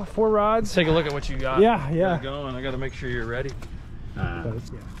it all. 4 rods. Let's take a look at what you got. Yeah. Going. I got to make sure you're ready.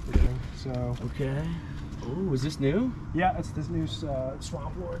 So. Okay. Oh, is this new? Yeah, it's this new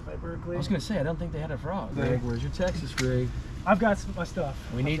Swamp Lord by Berkeley. I was gonna say, I don't think they had a frog. Greg, where's your Texas rig? I've got my stuff.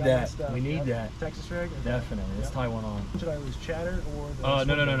 We need that. We need that. Texas rig? Definitely. Let's tie one on. Should I lose chatter or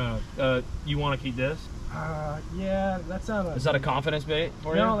the No. You want to keep this? Yeah, that's on a... Is that a confidence bait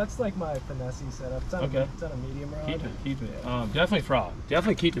for you? No, that's like my finesse setup. It's on, it's on a medium rod. Keep it. Definitely frog.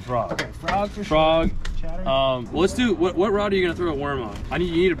 Definitely keep the frog. Okay, frog for sure. Frog. Chatter. Well, let's do, what rod are you going to throw a worm on?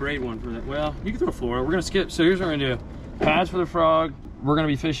 You need a braid one for that. Well, you can throw a fluoro. We're going to skip. So here's what we're going to do. Pads for the frog. We're going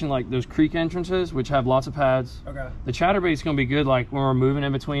to be fishing like those creek entrances, which have lots of pads. Okay. The chatterbait's going to be good like when we're moving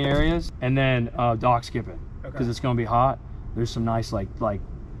in between areas. And then dock skipping. Okay. Because it's going to be hot. There's some nice like,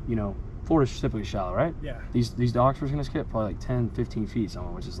 you know, Florida's typically shallow, right? Yeah. These docks we're gonna skip probably like 10, 15 feet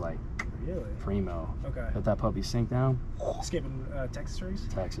somewhere, which is like really primo. Okay. Let that puppy sink down. Skipping Texas rigs?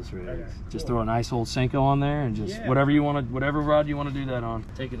 Texas rigs. Okay, just cool. throw a nice old Senko on there and just whatever rod you want to do that on.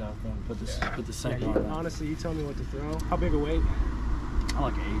 Take it out then. Put the Senko on. Honestly, you tell me what to throw. How big a weight? I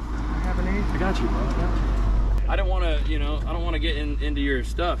like 8. I have an 8. I got you, bro. I got you. I don't want to, I don't want to get into your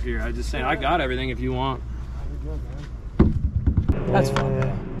stuff here. I just saying I got everything if you want. You're good, man. That's fun,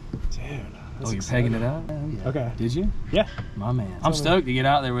 man. Oh, you're pegging it out? Yeah. Okay. Did you? Yeah. My man. I'm stoked to get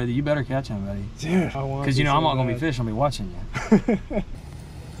out there with you. You better catch him, buddy. Dude, because I'm not going to be fishing. I'll be watching you. From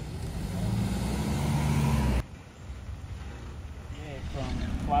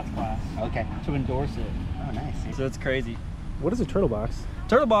Flats class. Okay. To endorse it. Oh, nice. So it's crazy. What is a turtle box?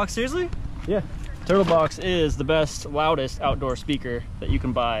 Turtle box, seriously? Yeah. Turtle Box is the best, loudest outdoor speaker that you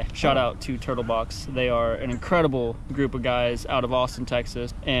can buy. Shout out to Turtle Box. They are an incredible group of guys out of Austin,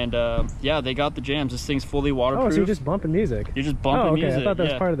 Texas. And yeah, they got the jams. This thing's fully waterproof. Oh, so you're just bumping music? You're just bumping music. I thought that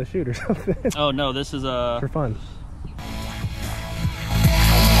was part of the shoot or something. Oh, no, this is for fun.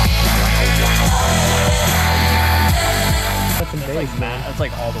 That's like that. That's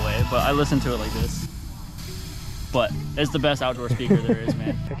like all the way, but I listen to it like this. But it's the best outdoor speaker there is,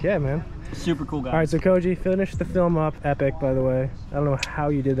 man. Heck yeah, man. Super cool guy. All right, so Koji, finish the film up. Epic, by the way. I don't know how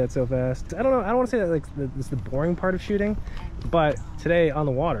you did that so fast. I don't know. I don't want to say that like it's the boring part of shooting, but today on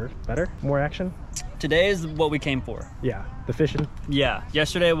the water, better, more action. Today is what we came for. Yeah, the fishing. Yeah,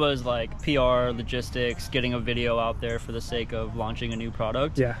 yesterday was like PR, logistics, getting a video out there for the sake of launching a new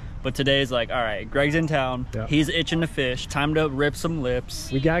product. Yeah. But today's like, all right, Greg's in town. Yeah. He's itching to fish. Time to rip some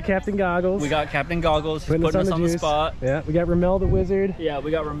lips. We got Captain Goggles. We got Captain Goggles. He's putting us on the spot. Yeah, we got Ramel the Wizard. Yeah, we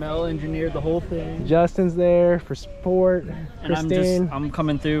got Ramel engineered the whole thing. Justin's there for sport. And Christine. I'm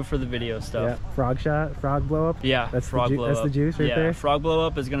coming through for the video stuff. Yeah, frog shot, frog blow up. Yeah, that's frog blow up. That's the juice right there. Yeah, frog blow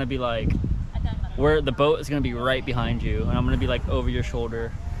up is gonna be like, where the boat is gonna be right behind you, and I'm gonna be like over your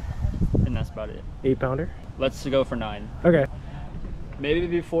shoulder, and that's about it. 8-pounder. Let's go for 9. Okay. Maybe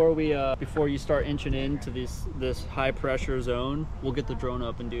before we before you start inching into this high pressure zone, we'll get the drone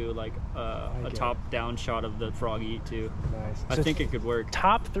up and do like a top down shot of the frog eat too. Nice. I think it could work.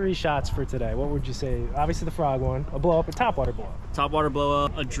 Top 3 shots for today. What would you say? Obviously the frog one, a blow up, a top water blow up. Top water blow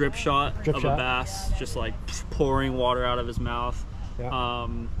up, a drip shot of a bass, just like pouring water out of his mouth. Yeah.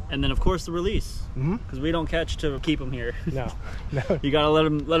 And then of course the release, because we don't catch to keep them here. No. You gotta let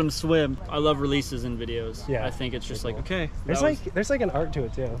them swim. I love releases in videos. Yeah, I think it's just like, okay, there's like an art to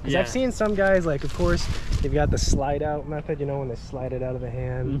it too, because Yeah. I've seen some guys, like, of course you've got the slide out method, you know, when they slide it out of the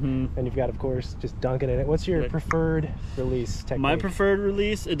hand, and you've got, of course, just dunking it in. What's your preferred release technique? My preferred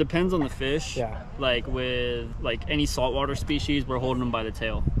release, it depends on the fish. Yeah. Like with like any saltwater species, we're holding them by the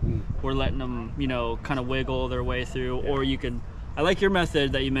tail. We're letting them, you know, kind of wiggle their way through, or you can, I like your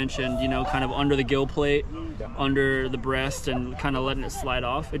method that you mentioned, you know, kind of under the gill plate, under the breast, and kind of letting it slide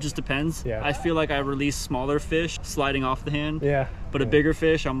off. It just depends. Yeah. I feel like I release smaller fish sliding off the hand. Yeah. But a bigger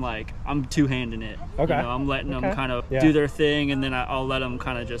fish, I'm two-handing it. Okay. You know, I'm letting them kind of Yeah. do their thing, and then I'll let them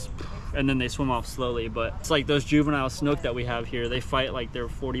kind of just, and then they swim off slowly. But it's like those juvenile snook that we have here. They fight like they're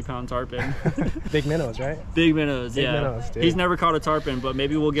 40-pound tarpon. Big minnows, right? Big minnows, Big yeah. minnows, dude. He's never caught a tarpon, but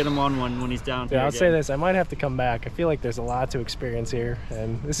maybe we'll get him on one when he's down here. Yeah, I'll again. say this, I might have to come back. I feel like there's a lot to experience here,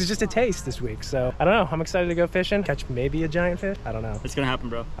 and this is just a taste this week. So I don't know. I'm excited to go fishing, catch maybe a giant fish. I don't know. It's gonna happen,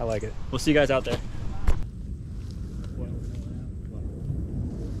 bro. I like it. We'll see you guys out there.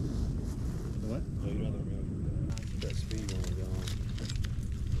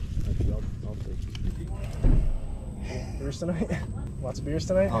 Beers tonight? Lots of beers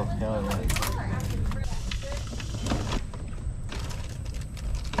tonight? Oh, hell yeah.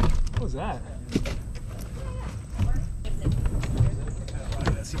 What was that?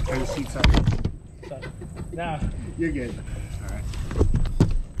 Are your seats up? Nah. You're good. All right.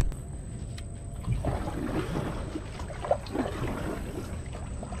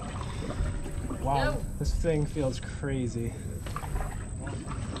 Wow, this thing feels crazy.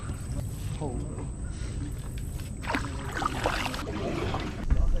 Holy.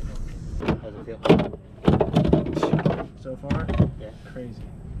 How's it feel? So far? Yeah. Crazy.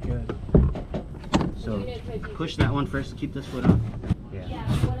 Good. So push that one first to keep this foot on. Yeah.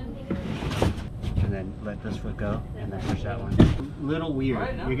 And then let this foot go, and then push that one. Little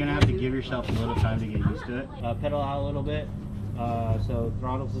weird. You're gonna have to give yourself a little time to get used to it. Pedal out a little bit. So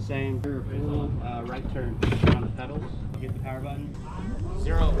throttle's the same. Full right turn on the pedals. Hit the power button.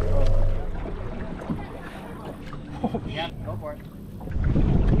 0. Yeah, go for it.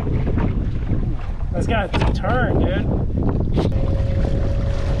 That's got to turn, dude.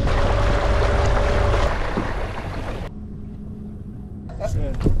 That's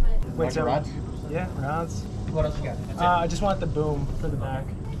good. Wait, so rods? Yeah, rods. What else you got? That's it. I just want the boom for the back.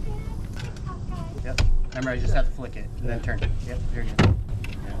 Yep. Remember, I just have to flick it and then turn it. Yep, there you go.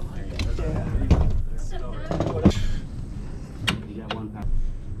 Yeah, there you go. You got one pound.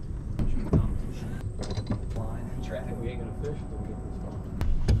 Traffic, we ain't gonna fish until we get this far.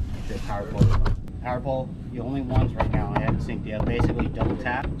 The power pole. Power pole, the only ones right now I haven't synced yet. Basically, double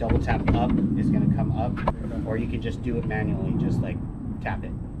tap up is gonna come up, or you can just do it manually, just like tap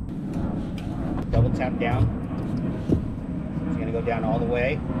it. Double tap down. It's gonna go down all the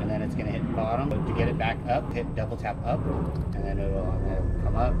way, and then it's gonna hit bottom. To get it back up, hit double tap up, and then it'll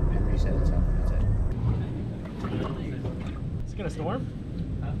come up and reset itself. That's it. Is it gonna storm?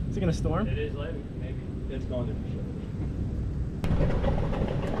 Huh? Is it gonna storm? It is later, maybe. It's going to be.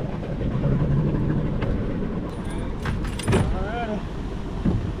 Alright.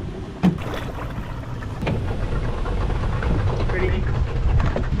 Pretty.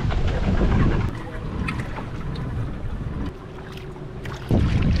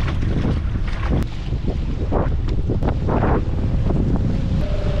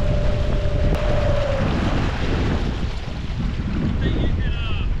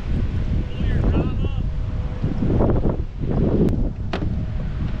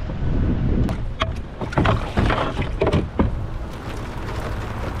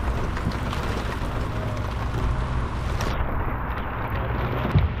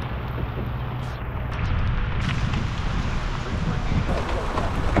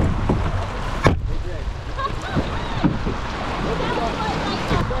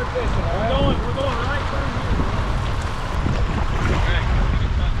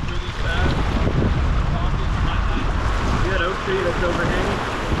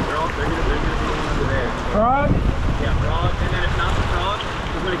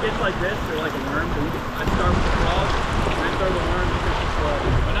 gets like this, or like a worm, I'd start with the frog, and then throw the worm, and fish the slow.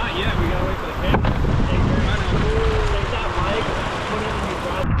 But not yet, we gotta wait for the camera. Take that mic, put it in your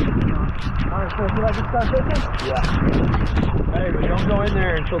drop. Alright, so should I just start fishing? Yeah. Hey, but don't go in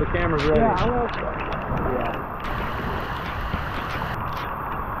there until the camera's ready. Yeah, I will. Yeah.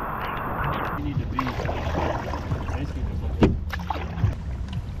 You need to be basically just like this.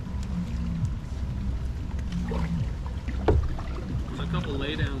 There's a couple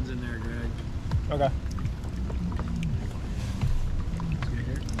laydowns in there, Greg. Okay.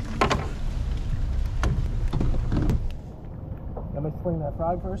 I'm gonna swing that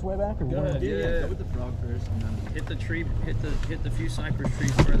frog first way back, or Go what? ahead, yeah. Go with the frog first, and then hit the tree, hit the few cypress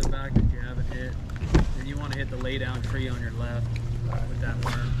trees further back that you haven't hit. Then you want to hit the lay down tree on your left with that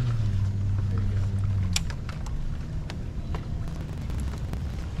worm. There you go.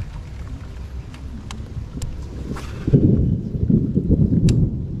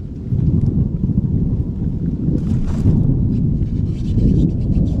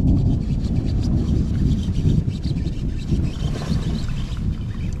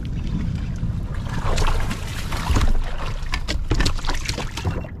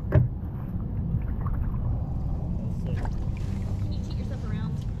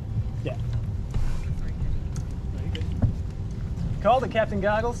 Called it, Captain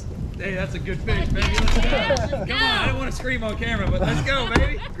Goggles. Hey, that's a good fish, baby. Let's go. Come on, I don't want to scream on camera, but let's go,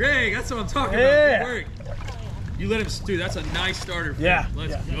 baby. Greg, that's what I'm talking about. Good work. You let him, dude, that's a nice starter fish. Yeah.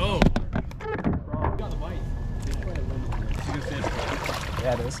 Let's go. Got the bite. It's a good fish.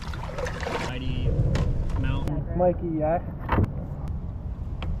 Yeah, it is. Mighty mountain. Mikey, yeah.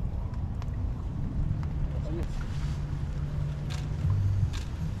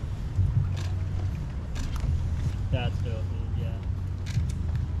 That's dope, dude. Yeah.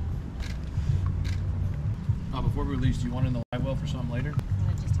 Before we release, do you want it in the live well for something later?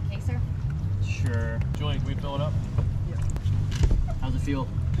 Just a caser? Sure. Julian, can we fill it up? Yeah. How's it feel?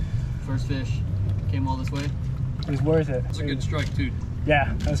 First fish. Came all this way? It was worth it. It's a good strike, too.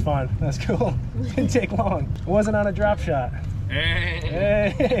 Yeah, that was fun. That's cool. Didn't take long. It wasn't on a drop shot. Hey.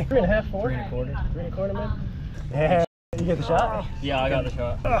 Hey. 3.5, 4? 3 1/4. 3 1/4, man. Yeah. You get the shot? Yeah, I got the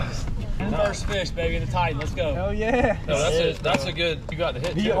shot. First fish, baby, the Titan. Let's go. Oh yeah. No, that's a good. You got the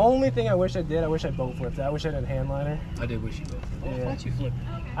hit. The too. only thing I wish I did, I wish I boat flipped it. I wish I did a hand liner. I did wish you both. Yeah. I thought you flipped.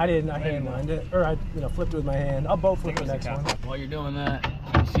 I didn't. I hand lined it, or I, flipped it with my hand. I'll boat flip the next one. While you're doing that,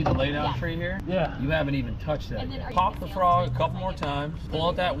 you see the laydown tree here? Yeah. You haven't even touched that yet. Pop the frog a couple more times, pull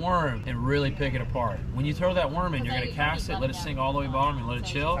out that worm, and really pick it apart. When you throw that worm in, you're gonna cast it, let it sink all the way bottom, and let it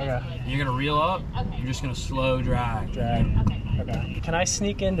chill. Okay. And you're gonna reel up. You're just gonna slow drag. Okay. Can I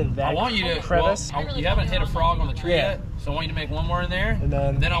sneak into that I want you to crevice? Well, you haven't hit a frog on the tree yet, so I want you to make one more in there, and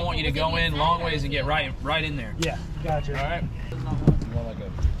then I want you to go in long ways and get right in there. Yeah, gotcha. All right.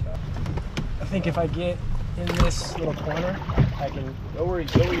 I think if I get in this little corner, I can go where you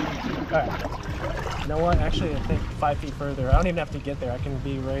need to. All right. You know what? Actually, I think 5 feet further. I don't even have to get there. I can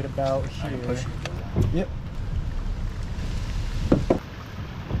be right about here. Push. Yep.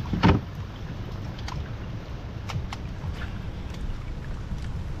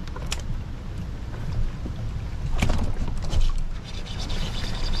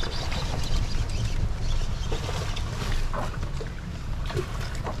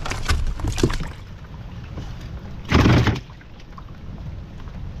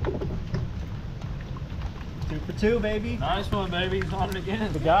 Two, baby. Nice one, baby. He's on it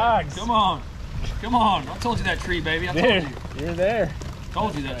again. The gogs. Come on. Come on. I told you that tree, baby. I told Dude, you. you're there.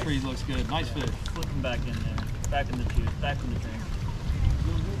 Told you that tree looks good. Nice fish. Flip him back in there. Back in the juice. Back in the drink.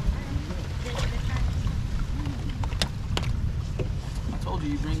 I told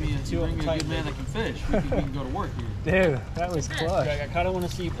you bring me a good man that can fish. We can go to work here. Dude, that was clutch. Greg, I kind of want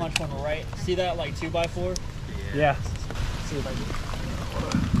to see you punch one right. See that like 2x4? Yeah. Let's see if I can.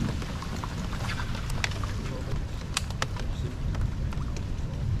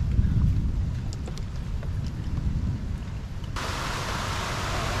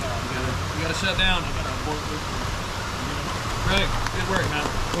 You gotta shut down. Greg, good work, man.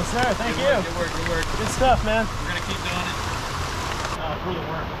 Well, sir, thank you. Good work, good work. Good stuff, man. We're gonna keep doing it. Through the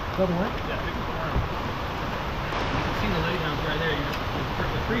worm. Throw the worm? Yeah, pick up the worm. You can see the laydowns right there.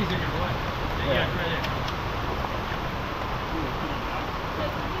 The trees in your way. Yeah, it's right there.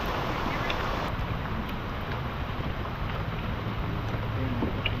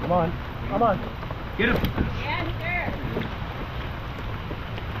 Come on. Come on. Get him. Yeah, sure.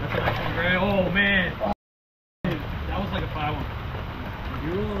 That's a nice one, Greg. Oh, man. That was like a 5-1.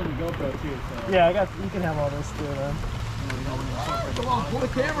 You're rolling the GoPro too, so. Yeah, you can have all this too, man. Come on, pull the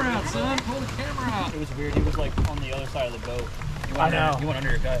camera out, son. Pull the camera out. It was weird. He was like on the other side of the boat. I know. You went under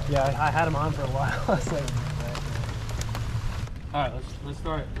your kayak. Yeah, I had him on for a while. I was like, all right, let's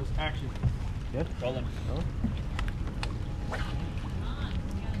start. Let's action. good. Rolling.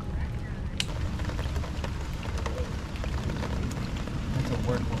 That's a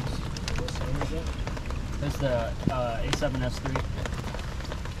workhorse. What seven is it? That's the A7S3.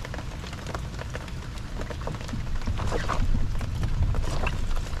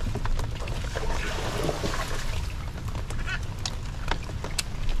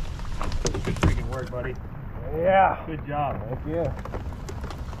 Good freaking work, buddy. Yeah. Good job. Heck yeah.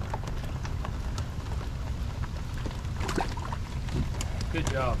 Good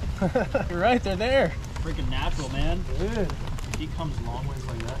job. You're right, they're there. Freaking natural, man. Dude. If he comes long ways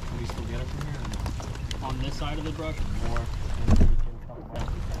like that, can we still get it from here or no? On this side of the brush. More.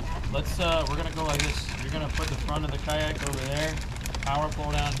 Let's we're gonna go like this. You're gonna put the front of the kayak over there, power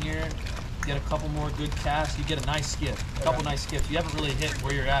pole down here, get a couple more good casts, you get a nice skip. A couple nice skips. You haven't really hit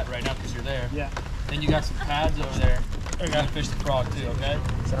where you're at right now because you're there. Yeah. Then you got some pads over there. You're gonna fish the frog too, okay?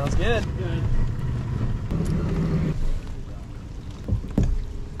 Sounds good. Good.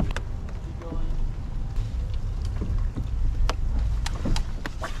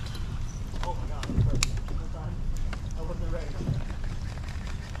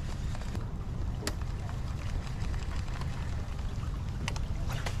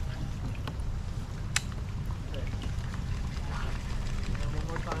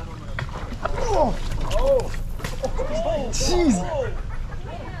 Jeez.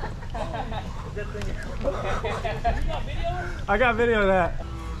 I got video of that.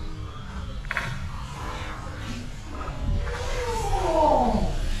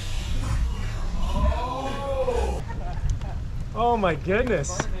 Oh my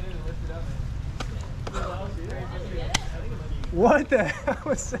goodness. What the hell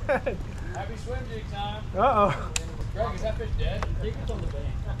was that? Happy swim jig time. Uh-oh. Greg, is that fish dead? I think it's on the bank.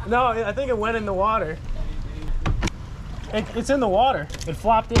 No, I think it went in the water. It's in the water. It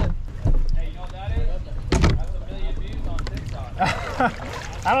flopped in. Hey, you know what that is? That's 1 million views on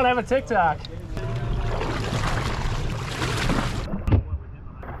TikTok. I don't have a TikTok.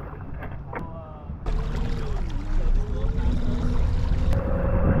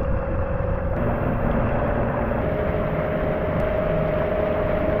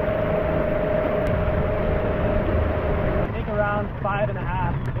 I think around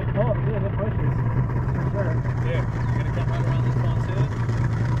 5.5. Oh, dude, it pushes. For sure. Here, you're gonna come right around this pontoon.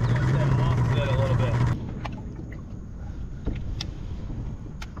 You're gonna set them off to it a little bit.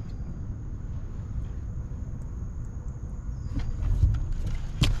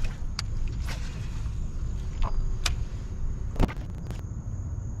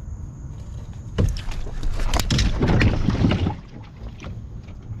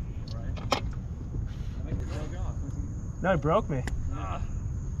 No, it broke me. It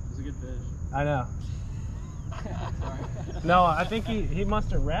was a good fish. I know. No, I think he must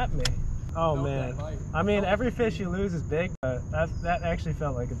have wrapped me. Oh man. I mean, every fish you lose is big, but that actually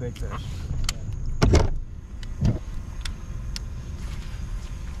felt like a big fish.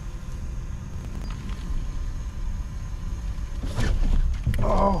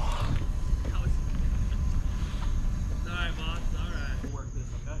 Oh. Alright, boss. Alright. We'll work this,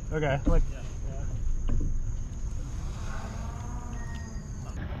 okay? Okay. Like, Yeah.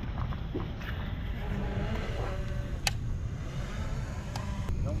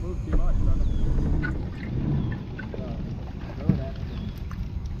 Don't move too much.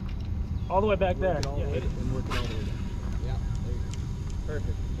 all the way back there. Yeah, hit it and work it all the way down. Yeah, there you go.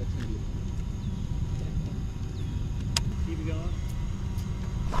 Perfect. That's easy. Keep it going.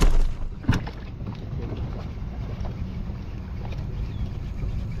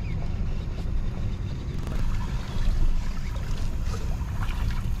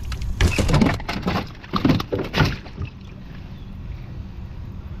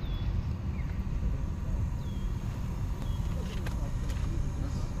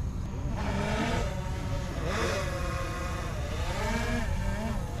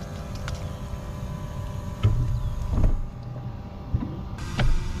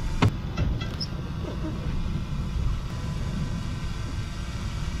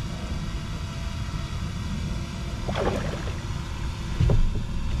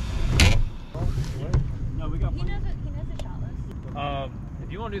 No, we got He knows the shot list.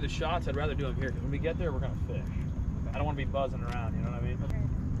 if you want to do the shots, I'd rather do them here because when we get there, we're going to fish. I don't want to be buzzing around, you know what I mean?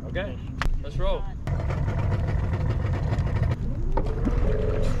 Okay, let's roll.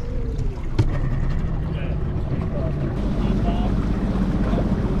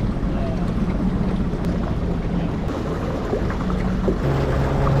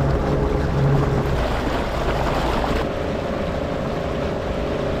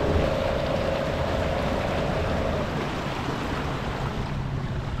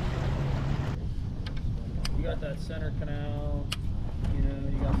 center canal. You know,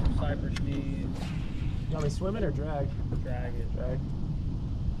 you got some cypress knees. You want me swimming or drag? Drag it. Drag.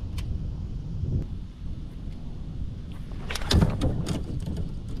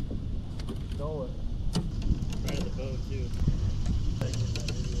 Roll it. Right at the boat too.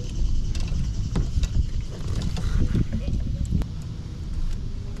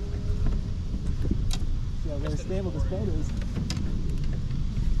 See how very stable this boat is.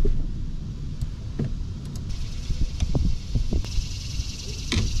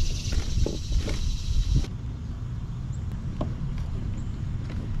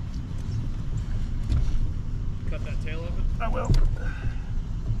 Cut that tail open? I will.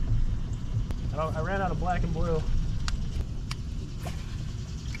 I ran out of black and blue.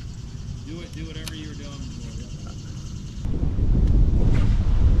 Do whatever you were doing before.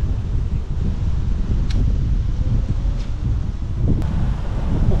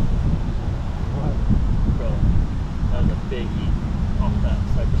 Bro, that was a big eat off that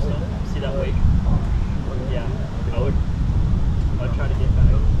cypress hill. See that wake? Yeah, I would try to get back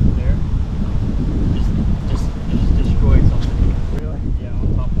there. Just destroyed something. Really? Yeah,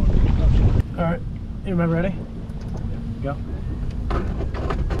 on top one. All right. You remember ready? Go.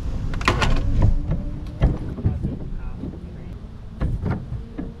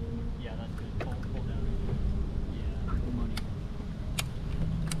 Yeah, that's good. Pull down. Yeah, money.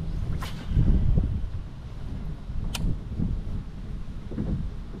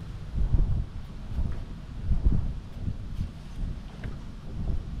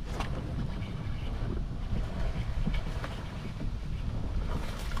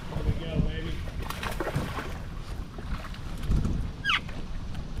 Here we go, baby.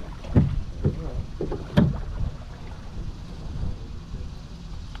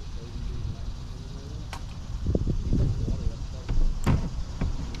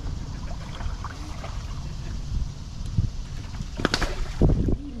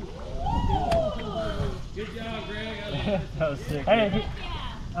 Good job, Greg. That was sick. Hey,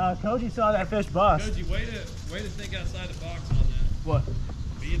 Koji saw that fish bust. Koji, way to think outside the box on that. What?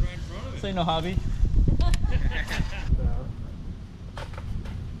 Being right in front of it. This ain't no hobby.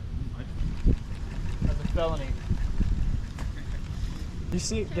 That's a felony. You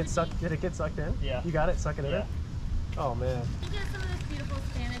see it get sucked? Did it get sucked in? Yeah. You got it? Sucking it Yeah. in? Oh man. You get some of this beautiful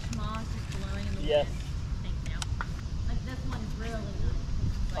Spanish moss just blowing in the Yes. wind. Thank you. Like this one's really nice.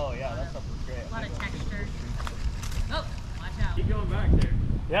 Like Oh yeah, that stuff was great. a lot of texture. Oh, watch out. Keep going back there.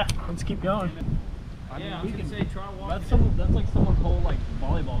 Yeah, let's keep going. Yeah, I was gonna say try walking. That's like someone's whole like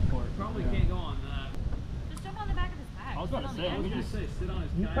volleyball court. Probably can't go on that. Just jump on the back of his back. I was about to say, Let me just say, sit on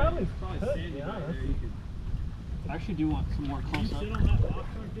his You kayak. probably It's probably could, standing yeah, right that's- there. You could. I actually do want some more close up. Sit on that box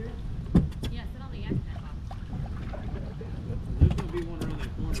right there. Yeah, sit on the iCAST box. There's gonna be one around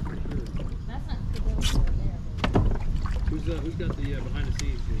that corner for sure. That's not stability over there. Who's got the behind the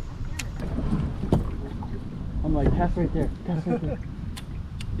scenes gig? I'm like, pass right there. Pass right there.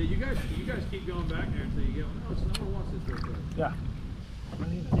 Yeah, you guys keep going back there until you get. No, someone wants this real quick. Yeah.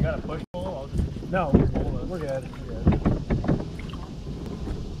 You got a push pull? I'll just. No, we're good. We're good. I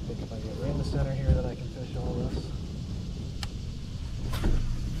think if I get right in the center here, then I can fish all this.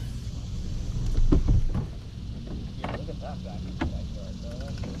 Yeah, look at that back in the backyard,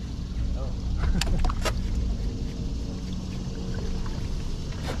 though.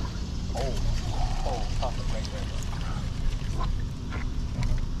 Oh. Oh, toss it right there.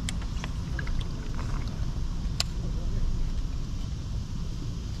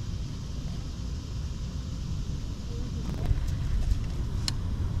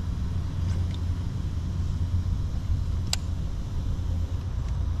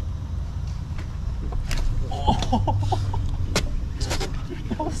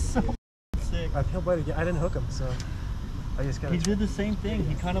 That was so sick. I feel better. I didn't hook him, so I just got. He did the same thing.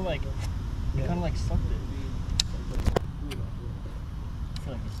 He kind of like, sucked it. I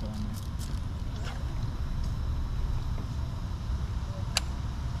feel like he's still in there.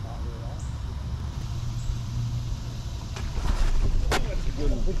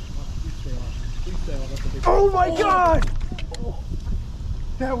 Oh my God!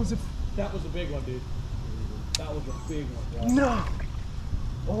 That was a big one, dude. That was a big one, bro. no.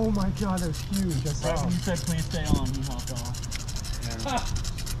 Oh my God, that was huge. I saw Right when him. you said please stay on, he hopped off.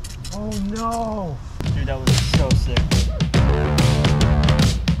 Oh no. Dude, that was so sick.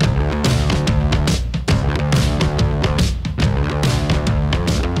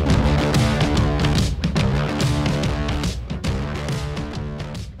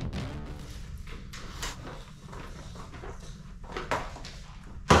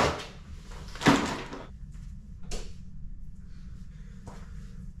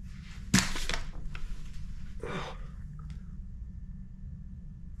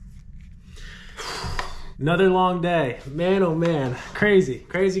 Another long day. Man, oh man. Crazy,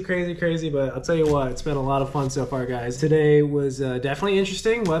 crazy, crazy, crazy. But I'll tell you what, it's been a lot of fun so far, guys. Today was definitely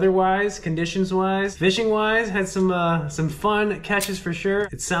interesting, weather-wise, conditions-wise, fishing-wise. Had some fun catches for sure.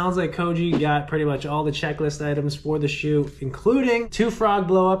 It sounds like Koji got pretty much all the checklist items for the shoot, including 2 frog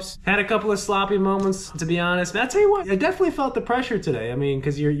blowups. Had a couple of sloppy moments, to be honest. But I'll tell you what, I definitely felt the pressure today. I mean,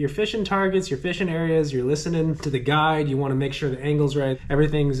 because you're fishing targets, you're fishing areas, you're listening to the guide, you want to make sure the angle's right,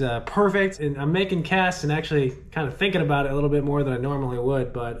 everything's perfect. And I'm making casts and actually kind of thinking about it a little bit more than I normally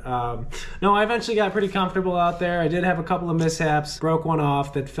would. But no, I eventually got pretty comfortable out there. I did have a couple of mishaps, broke one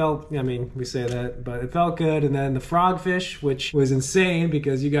off that felt, I mean, we say that, but it felt good. And then the frogfish, which was insane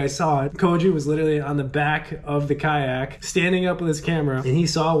because you guys saw it. Koji was literally on the back of the kayak, standing up with his camera, and he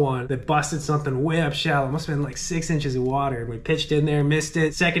saw one that busted something way up shallow. It must have been like 6 inches of water. And we pitched in there, missed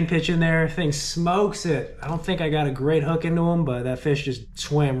it. Second pitch in there, thing smokes it. I don't think I got a great hook into him, but that fish just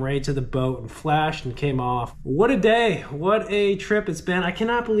swam right to the boat and flashed and came off. What a day. What a trip it's been. I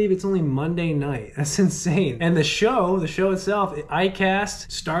cannot believe it's only Monday night. That's insane. And the show itself,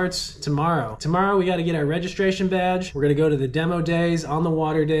 iCAST, starts tomorrow. Tomorrow we got to get our registration badge. We're going to go to the demo days, on the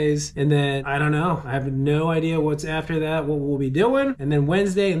water days, and then I don't know. I have no idea what's after that, what we'll be doing. And then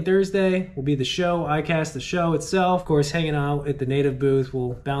Wednesday and Thursday will be the show, iCAST, the show itself. Of course, hanging out at the native booth.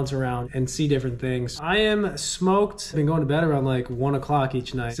 We'll bounce around and see different things. I am smoked. I've been going to bed around like 1 o'clock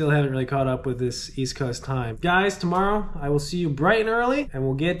each night. Still haven't really caught up with this East Coast time. Guys, tomorrow I will see you bright and early and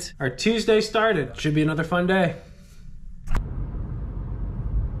we'll get our Tuesday started. Should be another fun day.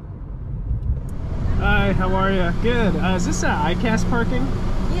 Hi, how are you? Good. Is this iCAST parking?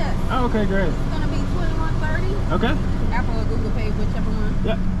 Yes. Oh, okay, great. It's gonna be 2130. Okay. Apple or Google Pay, whichever one.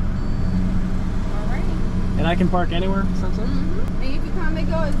 Yep. Alright. And I can park anywhere, essentially? Mm-hmm. And you can come and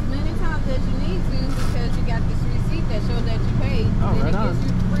go as many times as you need to because you got this receipt that shows that you paid. Oh, then right it on. gives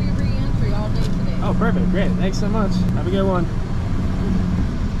you free re-entry all day today. Oh, perfect. Great. Thanks so much. Have a good one.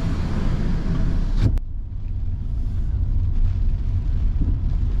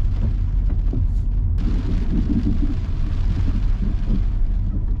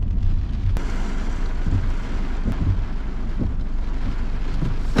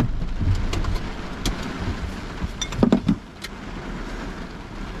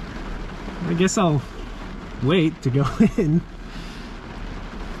 I guess I'll wait to go in.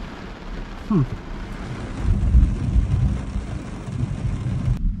 I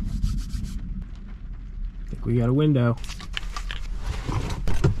think we got a window.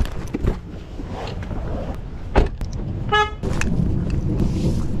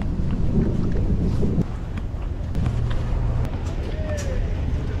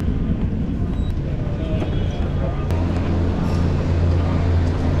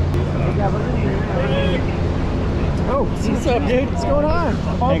 Oh, what's up, dude? What's going on?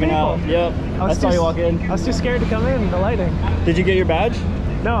 Hanging out. Yep. I saw you walk in. I was too scared to come in, the lighting. Did you get your badge?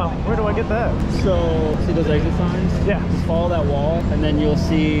 No, where do I get that? So, see those exit signs? Yeah. Just follow that wall, and then you'll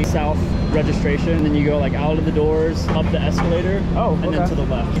see south registration, and then you go like out of the doors, up the escalator, and then to the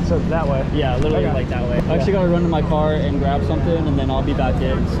left. So that way? Yeah, literally like that way. I actually gotta run to my car and grab something, and then I'll be back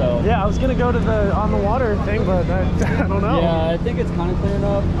in, so. Yeah, I was gonna go to the on the water thing, but I don't know. Yeah, I think it's kind of clear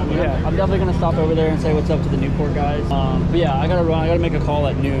enough. I mean, I'm definitely gonna stop over there and say what's up to the Newport guys. But yeah, I gotta run. I gotta make a call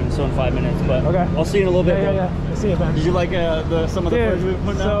at noon, so in 5 minutes. But I'll see you in a little bit. Yeah. I'll see you, man. Did you like some of the footage we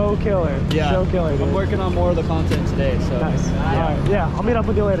put out? So killer. Yeah. So killer, dude. I'm working on more of the content today, so. Nice. Yeah. All right. Yeah, I'll meet up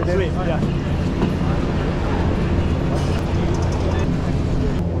with you later, dude. Sweet. Yeah.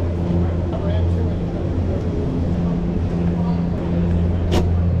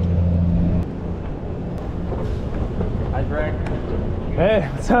 Hi, Greg. Hey,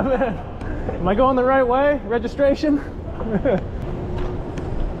 what's up, man? Am I going the right way? Registration?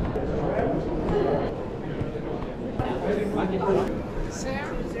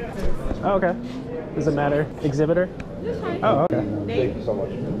 Oh, okay. Does it matter? Exhibitor? Oh, okay. Thank you so much.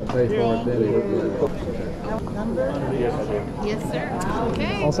 Number? Yes, sir.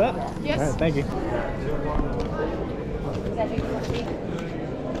 Okay. All set? Yes. All right, thank you.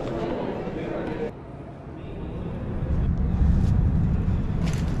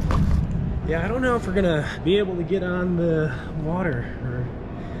 Yeah, I don't know if we're gonna be able to get on the water, or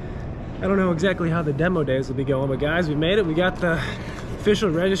I don't know exactly how the demo days will be going, but guys, we made it. We got the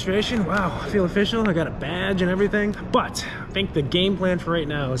official registration. Wow, I feel official. I got a badge and everything. But think the game plan for right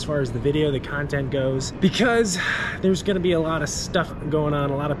now, as far as the video, the content goes, because there's gonna be a lot of stuff going on,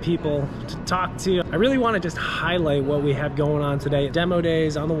 a lot of people to talk to, I really wanna just highlight what we have going on today. Demo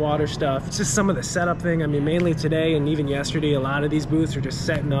days, on the water stuff. It's just some of the setup thing. I mean, mainly today and even yesterday, a lot of these booths are just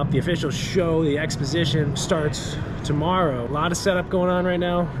setting up. The official show, the exposition starts tomorrow. A lot of setup going on right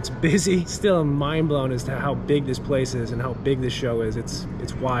now. It's busy. Still I'm mind blown as to how big this place is and how big this show is. It's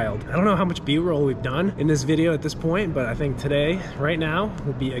wild. I don't know how much B-roll we've done in this video at this point, but I think today, right now,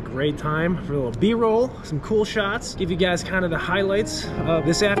 would be a great time for a little B-roll, some cool shots, give you guys kind of the highlights of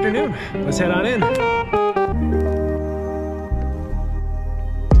this afternoon. Let's head on in.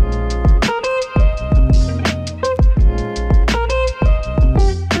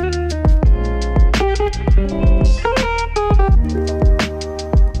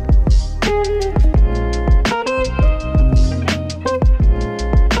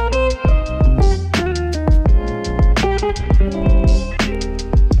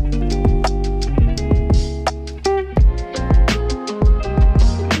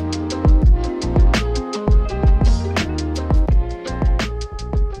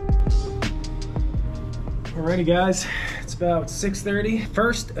 Alrighty guys, it's about 6:30.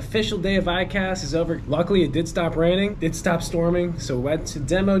 First official day of iCAST is over. Luckily it did stop raining, did stop storming, so we went to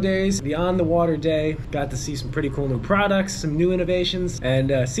demo days, the on the water day. Got to see some pretty cool new products, some new innovations,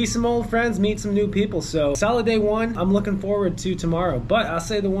 and see some old friends, meet some new people. So solid day one, I'm looking forward to tomorrow. But I'll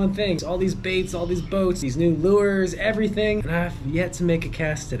say the one thing, all these baits, all these boats, these new lures, everything, and I've yet to make a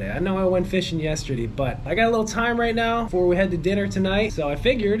cast today. I know I went fishing yesterday, but I got a little time right now before we head to dinner tonight, so I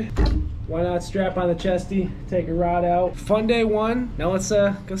figured, why not strap on the chesty, take a rod out. Fun day one. Now let's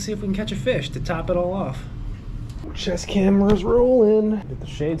go see if we can catch a fish to top it all off. Chest camera's rolling. Get the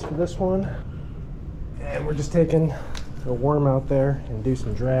shades for this one. And we're just taking a worm out there and do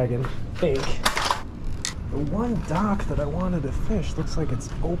some dragging. I think the one dock that I wanted to fish looks like it's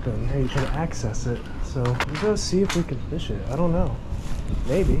open. Here you can access it. So we'll go see if we can fish it. I don't know.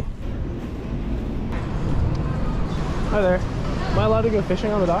 Maybe. Hi there. Am I allowed to go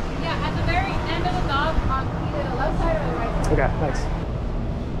fishing on the dock? Yeah, at the very end of the dock, on either the left side or the right side. Okay, thanks.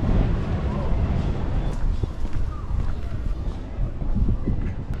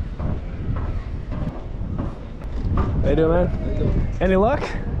 How you doing, man? How you doing? Any luck?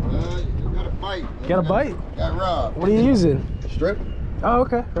 Got a bite. Got a bite? Got robbed. What are you using? Strip. Oh,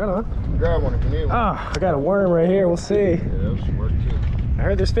 okay. Right on. Grab one if you need one. Oh, I got a worm right here. We'll see. Yeah, that should work too. I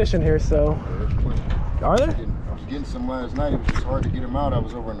heard there's fish in here, so. Yeah, there's plenty. Are there? I was getting some last night. It was just hard to get them out. I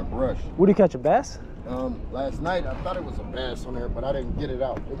was over in the brush. What do you catch, a bass? Last night I thought it was a bass on there, but I didn't get it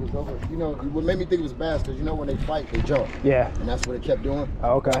out. It was over. You know, what made me think it was a bass because you know when they fight, they jump. Yeah. And that's what it kept doing.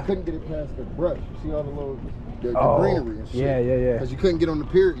 Oh, okay. I couldn't get it past the brush. You see all the little the greenery and shit. Yeah. Because you couldn't get on the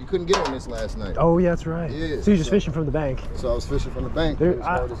pier. You couldn't get on this last night. Oh, yeah, that's right. Yeah. So you're just fishing from the bank. So I was fishing from the bank. There,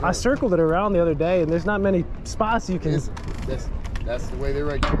 I circled it around the other day, and the's not many spots you can. That's the way they're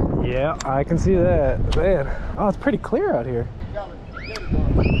right there. Yeah, I can see that. Man, oh, it's pretty clear out here.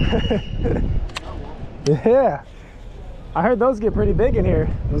 Yeah, I heard those get pretty big in here.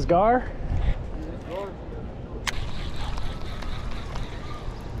 Those gar.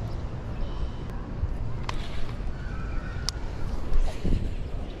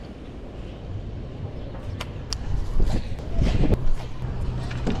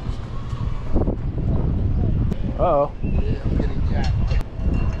 Uh-oh. Yeah, I'm getting jacked.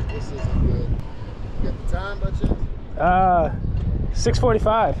 This isn't good. You got the time by chance?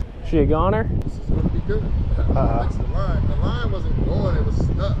 6:45. She a goner? This is gonna be good. That's the line. The line wasn't going, it was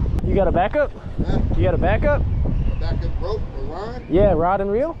stuck. You got a backup? Huh? You got a backup? A backup rope or line? Yeah, rod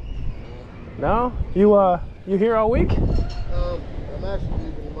and reel? No? You here all week? I'm actually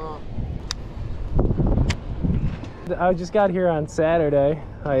leaving tomorrow. I just got here on Saturday.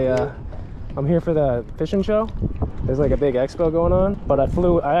 I'm here for the fishing show. There's like a big expo going on, but I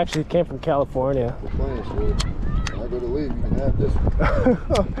actually came from California. The plane, shit. When I go to leave, you can have this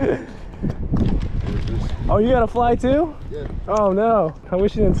one. Oh, you gotta fly too? Yeah. Oh no, I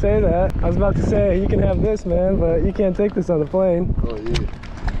wish you didn't say that. I was about to say, you can have this, man, but you can't take this on the plane. Oh, yeah.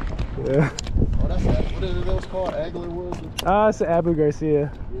 Yeah. Oh, that's that. What are those called? Agler woods? It's Abu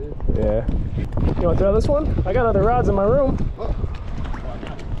Garcia. Yeah. Yeah. You wanna throw this one? I got other rods in my room. Oh.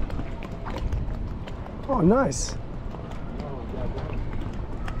 Oh, nice.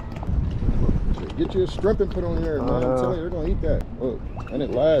 Get you a shrimp and put on there, man. I'm telling you, they're gonna eat that. Look, and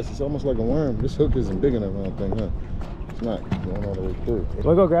it lasts. It's almost like a worm. This hook isn't big enough, I don't think, huh? It's not going all the way through.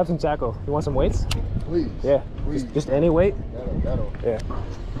 We'll go grab some tackle. You want some weights? Please. Yeah. Please. Just any weight? That'll. Yeah.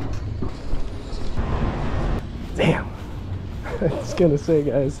 Damn. I was gonna say,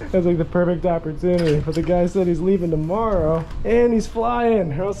 guys, that's like the perfect opportunity. But the guy said he's leaving tomorrow and he's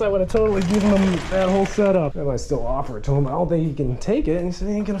flying, or else I would have totally given him that whole setup. And I still offer it to him. I don't think he can take it. And he said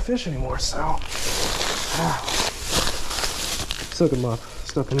he ain't gonna fish anymore. So, soak him up.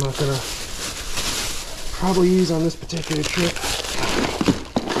 Stuff I'm not gonna probably use on this particular trip. Just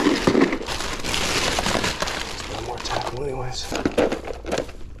one more tackle, anyways.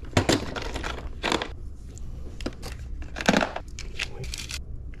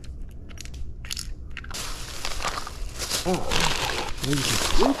 Maybe some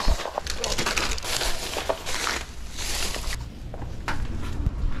flukes.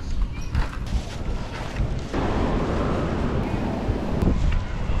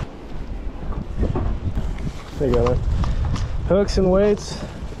 There you go, man. Hooks and weights,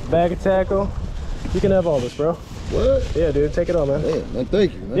 bag of tackle. You can have all this, bro. What? Yeah, dude, take it all, man. Yeah, man,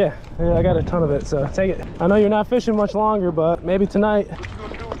 thank you, man. Yeah, I got a ton of it, so take it. I know you're not fishing much longer, but maybe tonight. What you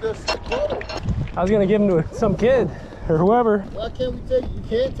gonna do with this photo? I was gonna give him to some kid or whoever. Why can't we take it? You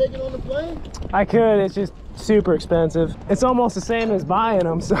can't take it on the plane? I could, it's just super expensive. It's almost the same as buying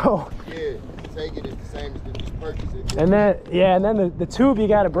them, so. Yeah, take it is the same as just purchase it. And then, yeah, and then the tube you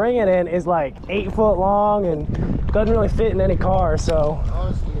gotta bring it in is like 8 foot long and doesn't really fit in any car, so.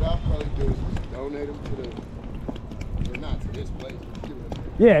 Honestly, what I'll probably do is just donate them to the, or not to this place, but give it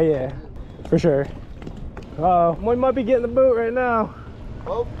a Yeah, for sure. Uh-oh, we might be getting the boot right now.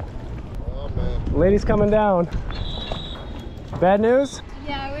 Oh man. Lady's coming down. Bad news?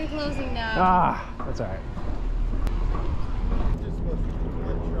 Yeah, we're closing now. Ah, that's all right. Just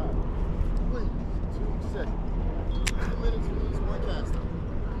one try. Please, 2 seconds. 2 minutes, please, one cast.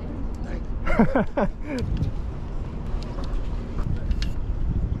 Thank you.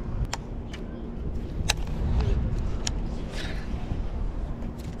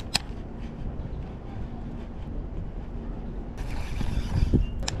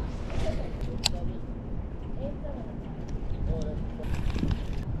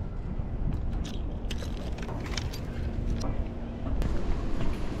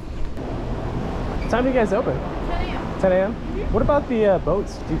 What time do you guys open? 10 a.m. 10 a.m.? What about the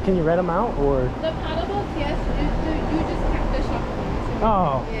boats? Can you rent them out, or? The paddle boats, yes. You just can't fish off of them.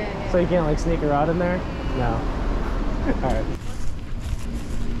 Oh, yeah. So you can't like sneak a rod in there? No. All right.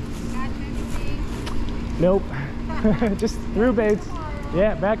 Nope. Just through baits.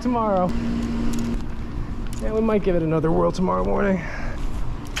 Yeah, back tomorrow. Yeah, we might give it another whirl tomorrow morning.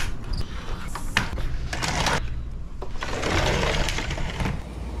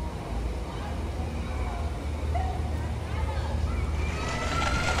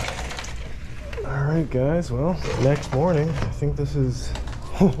 Alright guys, well, next morning, I think this is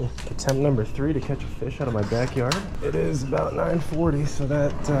attempt number 3 to catch a fish out of my backyard. It is about 9:40, so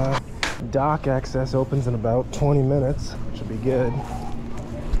that dock access opens in about 20 minutes, which will be good.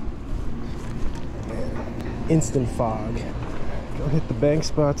 Instant fog. Go hit the bank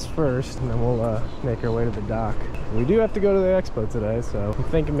spots first, and then we'll make our way to the dock. We do have to go to the Expo today, so I'm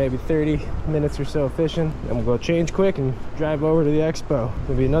thinking maybe 30 minutes or so fishing, and we'll go change quick and drive over to the Expo.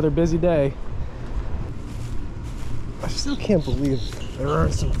 It'll be another busy day. I still can't believe there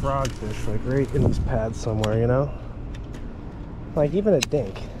aren't some frogfish like right in these pads somewhere, you know? Like even a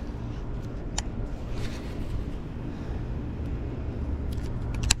dink.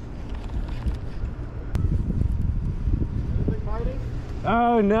 Anything biting?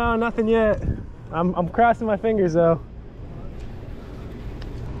 Oh no, nothing yet. I'm crossing my fingers though.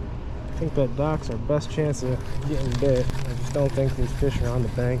 I think that dock's our best chance of getting bit. I just don't think these fish are on the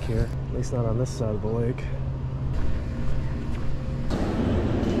bank here. At least not on this side of the lake.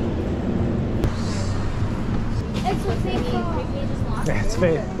 It's a fake frog. Yeah, it's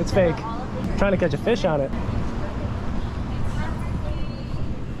fake. It's fake. I'm trying to catch a fish on it.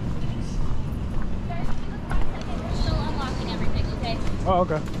 Still unlocking everything, okay? Oh,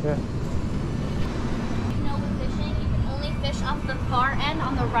 okay. Yeah. You know, with fishing, you can only fish off the far end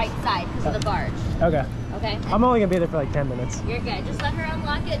on the right side because of the barge. Okay. Okay? I'm only gonna be there for like 10 minutes. You're good. Just let her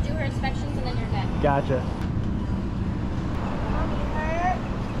unlock it, do her inspections, and then you're good. Gotcha.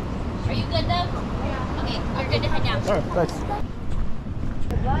 Are you good though? Yeah. Okay, you're good to head down. All right, thanks.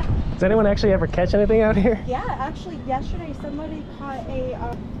 Does anyone actually ever catch anything out here? Yeah, actually yesterday somebody caught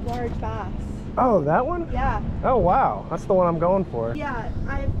a large bass. Oh, that one? Yeah. Oh, wow. That's the one I'm going for. Yeah,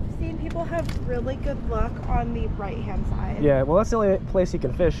 I've seen people have really good luck on the right-hand side. Yeah, well, that's the only place you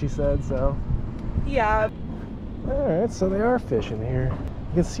can fish, she said, so. Yeah. All right, so they are fishing here.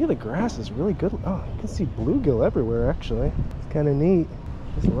 You can see the grass is really good. Oh, you can see bluegill everywhere, actually. It's kind of neat.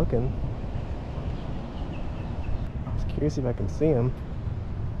 Just looking. Just curious if I can see them.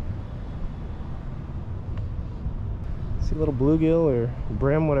 See a little bluegill or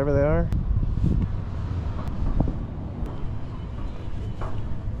brim, whatever they are.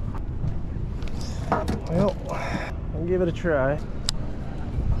 Well, I'll give it a try.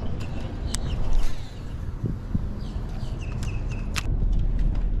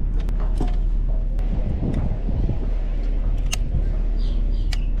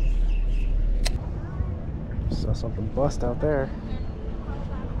 Saw something bust out there.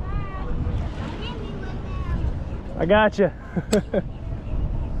 I got you. I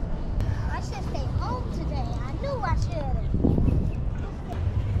should stay home today. I knew I should.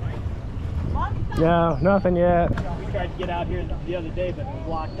 No, nothing yet. We tried to get out here the other day, but it was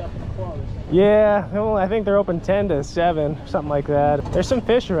locked up and closed. Yeah, well, I think they're open 10 to 7, something like that. There's some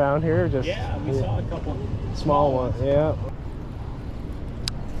fish around here, just yeah, we saw a couple small ones. Yeah.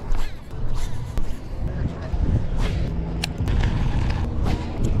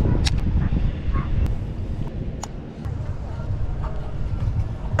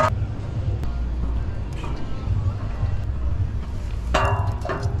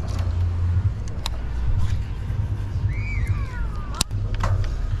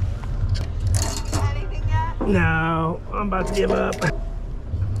 No, I'm about to give up.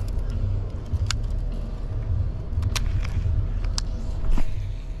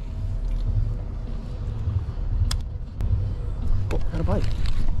 Oh, got a bite.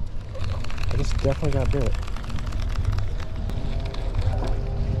 I just definitely got bit.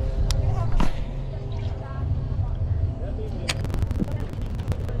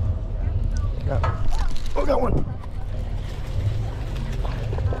 Oh, got one.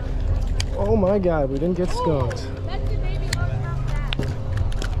 Oh my God, we didn't get skunked.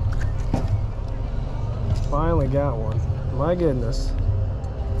 Finally got one. My goodness.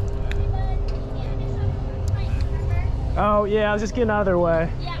 Oh yeah, I was just getting out of their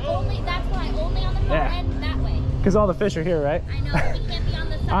way. Yeah, that's why, only on the far end that way. Because all the fish are here, right? I know, we can't be on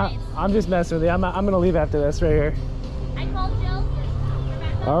the sides. I'm just messing with you. I'm gonna leave after this right here. I called Jill.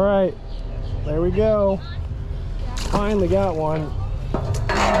 All right, there we go. Finally got one.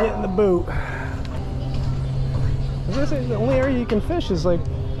 Getting the boot. I was gonna say the only area you can fish is like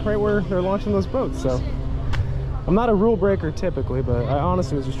right where they're launching those boats. So I'm not a rule breaker typically, but I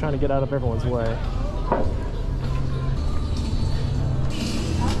honestly was just trying to get out of everyone's way.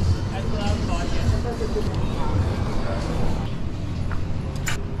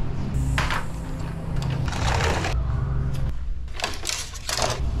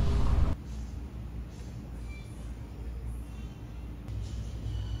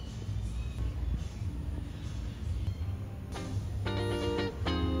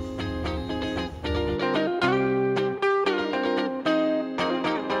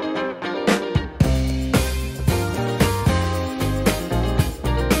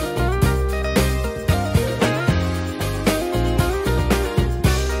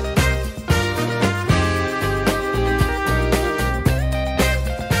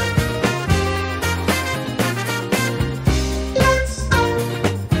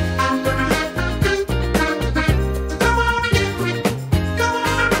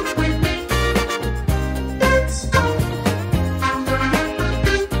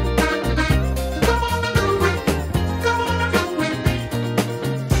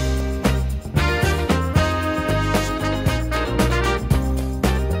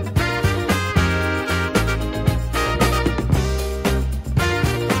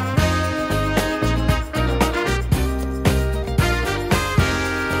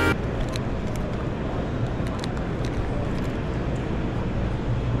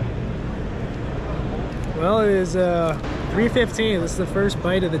 Well, it is 3:15. This is the first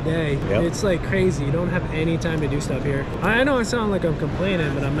bite of the day. Yep. It's like crazy. You don't have any time to do stuff here. I know I sound like I'm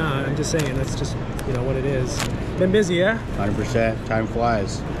complaining, but I'm not. I'm just saying that's just, you know, what it is. Been busy, yeah? 100%. Time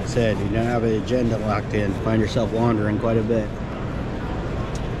flies. I said, you don't have an agenda locked in. Find yourself wandering quite a bit.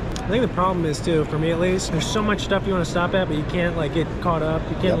 I think the problem is too, for me at least, there's so much stuff you want to stop at, but you can't like get caught up.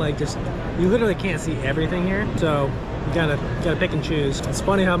 You can't like just, you literally can't see everything here. So you gotta pick and choose. It's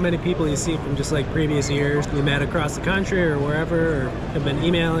funny how many people you see from just like previous years you met across the country or wherever, or have been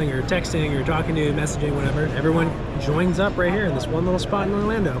emailing or texting or talking to, messaging, whatever. Everyone joins up right here in this one little spot in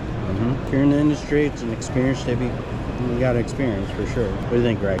Orlando. If you're in the industry, it's an experience to be, you got to experience for sure. What do you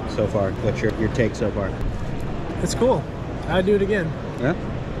think, Greg, so far? What's your take so far? It's cool. I'd do it again. Yeah?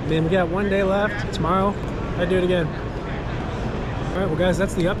 I mean, we got one day left. Tomorrow, I'd do it again. All right, well guys,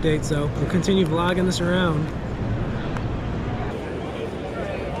 that's the update. So we'll continue vlogging this around.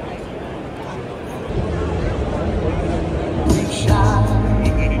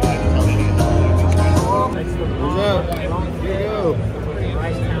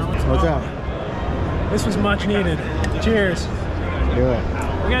 What's up? This was much needed. Cheers. Do it.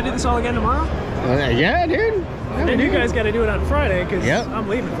 We gotta do this all again tomorrow? Yeah, dude. And then you guys gotta do it on Friday, because Yep. I'm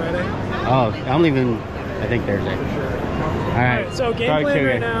leaving Friday. Oh, I'm leaving, I think, Thursday. Alright, So game plan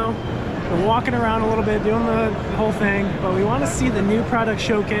right now. We're walking around a little bit, doing the whole thing, but we want to see the new product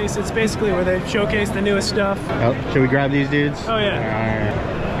showcase. It's basically where they showcase the newest stuff. Oh, should we grab these dudes? Oh, yeah.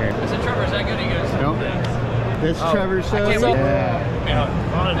 Alright. Is it Trevor? Is that good? You guys? Nope. This Trevor's show.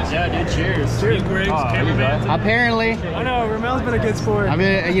 Yeah, dude, cheers. Cheers, Griggs, cameraman. Apparently. I know, Ramel's been a good sport. I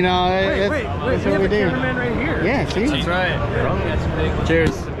mean, you know, wait, that's we what have we a do. cameraman right here. Yeah, see? That's right.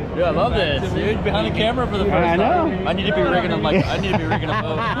 Cheers. Dude, I love this, dude. Behind the camera for the first I know. time. I need to be rigging them like I need to be rigging a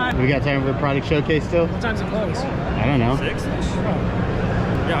boat. We got time for a product showcase still? What time's it close? I don't know. 6-ish.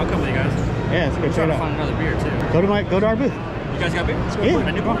 Yeah, I'll come with you guys. Yeah, let's go I'm check trying it to find out. another beer too. Go to our booth. You guys got beer? Yeah.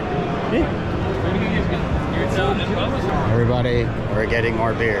 A new bar? Yeah. Everybody, we're getting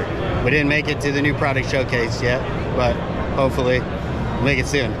more beer. We didn't make it to the new product showcase yet, but hopefully we'll make it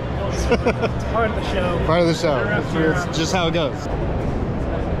soon. It's part of the show. Part of the show. It's just how it goes.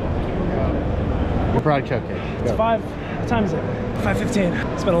 New product showcase. It's 5. What time is it?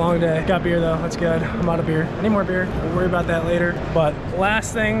 5:15. It's been a long day. Got beer though. That's good. I'm out of beer. I need more beer. We'll worry about that later. But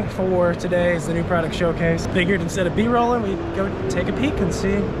last thing for today is the new product showcase. Figured instead of B-rolling, we'd go take a peek and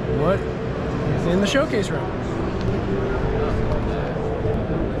see what is in the showcase room.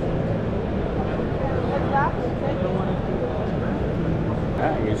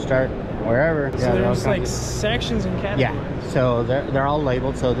 You can start wherever. So there's like sections and categories. Yeah, so they're all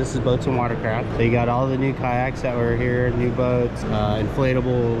labeled. So this is boats and watercraft. So you got all the new kayaks that were here, new boats,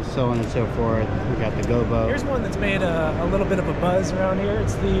 inflatables, so on and so forth. We got the Go Boat. Here's one that's made a little bit of a buzz around here.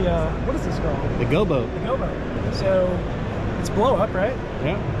 It's the, what is this called? The Go Boat. The Go Boat. So it's blow up, right?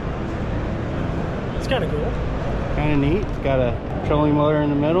 Yeah. It's kind of cool. Kind of neat. It's got a trolling motor in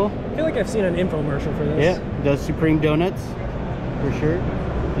the middle. I feel like I've seen an infomercial for this. Yeah, does Supreme Donuts, for sure.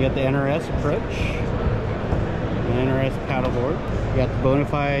 You got the NRS approach, the NRS paddleboard. You got the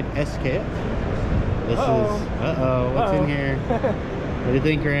Bonafide SKF. This is, what's in here? What do you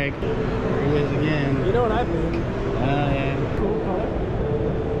think, Greg? Here it is again. You know what I think? Yeah. Cool color.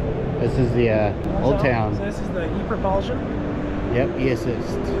 This is the Old Town. So this is the e-propulsion? Yep,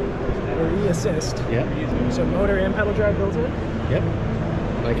 e-assist. Or e-assist. Yep. So motor and pedal drive built in? Yep.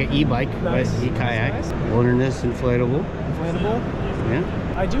 Like an e-bike, nice. but e-kayak. Nice. Wilderness inflatable. Inflatable? Yeah.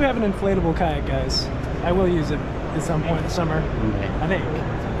 I do have an inflatable kayak, guys. I will use it at some point in the summer. Okay. I think.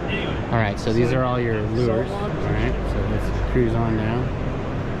 All right, so these are all your lures. All right, so let's cruise on down.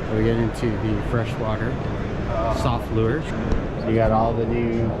 So we get into the freshwater soft lures. So you got all the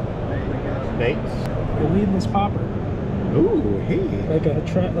new baits. The weedless popper. Ooh, hey. Like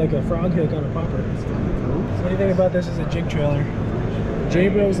a frog hook on a popper. So what do you think about this as a jig trailer?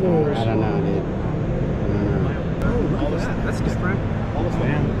 J-Bros lures. I don't know, dude. Oh, that's different.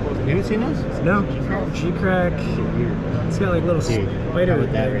 You haven't seen those? No. G-Crack. It's got like little spider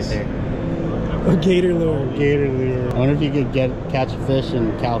with that right there. A gator lure. Gator lure. I wonder if you could catch a fish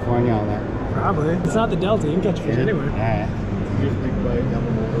in California on that. Probably. It's not the Delta. You can catch fish anywhere. All right.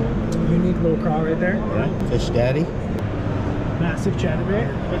 Unique little crawl right there. Yeah. Fish daddy. Massive chatterbait.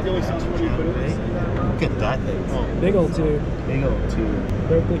 Look at that thing. Big old tube. Big old tube.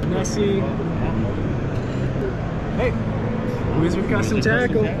 Berkeley Nessie. Hey, Wizard Custom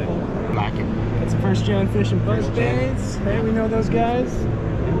Tackle. Like it. That's the first gen fish and buzz baits. Hey, we know those guys.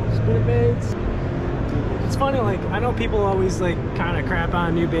 Spinner baits. It's funny, like, I know people always like kind of crap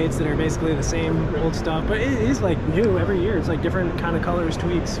on new baits that are basically the same old stuff, but it is like new every year. It's like different kind of colors,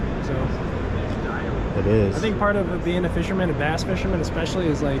 tweaks. So it is. I think part of being a fisherman, a bass fisherman especially,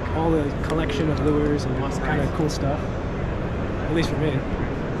 is like all the collection of lures and kind of cool stuff. At least for me.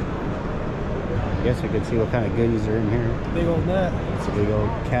 I guess we could see what kind of goodies are in here. Big old net. It's a big old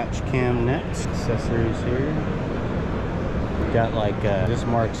catch cam net. Accessories here. We've got like just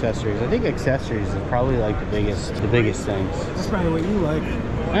more accessories. I think accessories is probably like the biggest things. That's probably what you like.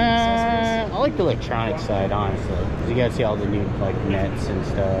 I like the electronic side, honestly. You gotta see all the new like nets and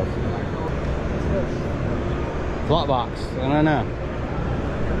stuff. Flop box. I don't know.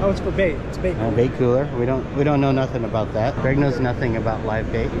 Oh, it's for bait. It's bait cooler. Bait cooler. We don't know nothing about that. Greg knows nothing about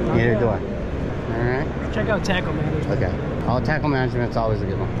live bait. Neither do I. All right. Check out tackle management. Okay. All tackle management's always a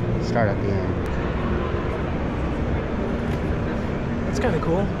good one. Start at the end. That's kind of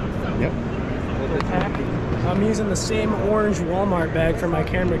cool. Yep. Little pack. I'm using the same orange Walmart bag for my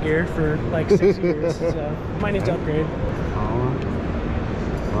camera gear for like 6 years, so might need to upgrade.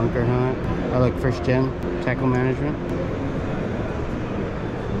 Bunker hunt. I like first gen tackle management.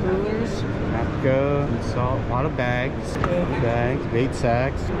 Coolers. Go and salt. A lot of bags. Bags. Bait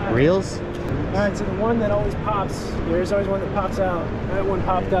sacks. Reels. All right, so the one that always pops, there's always one that pops out. That one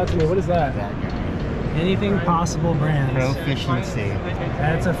popped out to me. What is that? Anything Possible Brands. Proficiency.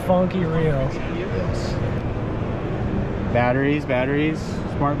 That's a funky reel. Batteries,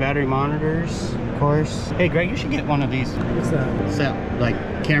 smart battery monitors, of course. Hey, Greg, you should get one of these. What's that? It's that, like,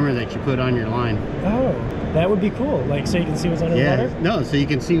 camera that you put on your line. Oh, that would be cool. Like, so you can see what's under the water? No, so you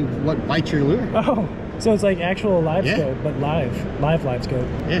can see what bites your lure. Oh, so it's like actual live scope, but live scope.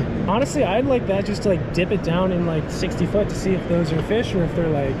 Yeah. Honestly, I'd like that just to like dip it down in like 60 foot to see if those are fish or if they're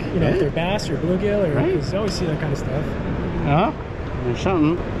like, you know, if they're bass or bluegill or, because you always see that kind of stuff. There's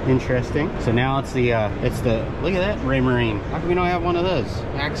something interesting. So now it's the look at that Ray Marine. How come we don't have one of those?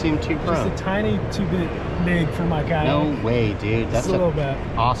 Axiom 2 Pro. Just a tiny 2-bit big for my kayak. No way, dude. That's a little bit.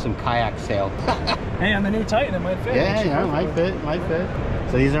 Awesome kayak sail. Hey, on the new Titan, it might fit. Yeah, might fit.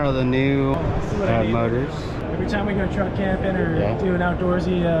 So these are the new motors. Every time we go truck camping or do an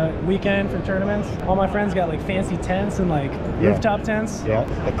outdoorsy weekend for tournaments, all my friends got like fancy tents and like rooftop tents. Yeah,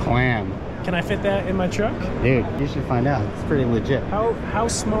 the Clam. Can I fit that in my truck? Dude, you should find out. It's pretty legit. How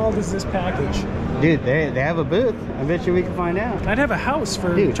small does this package? Dude, they have a booth. I bet you we can find out. I'd have a house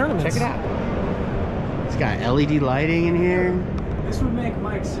for tournaments. Check it out. It's got LED lighting in here. This would make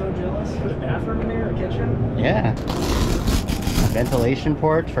Mike so jealous. Put a bathroom in there, a kitchen. Yeah. Ventilation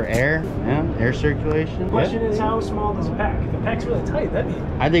ports for air. Yeah, air circulation. The question is, how small does it pack? If the pack's really tight, that'd be...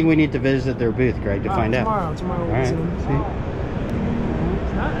 I think we need to visit their booth, Greg, to find out. Tomorrow we'll visit them.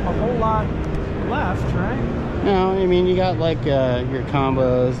 Not a whole lot left, right? No, I mean you got like your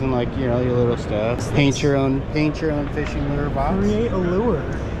combos and like, you know, your little stuff. Paint your own fishing lure box. Create a lure.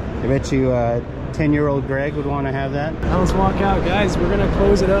 I bet you 10-year-old Greg would want to have that. Now let's walk out, guys. We're gonna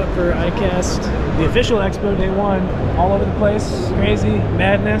close it up for iCAST, the official Expo day 1. All over the place, crazy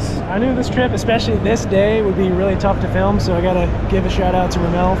madness. I knew this trip, especially this day, would be really tough to film, so I gotta give a shout out to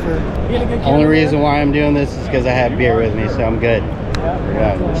Ramel for being a good camera. Only reason why I'm doing this is because I have beer with me, so I'm good.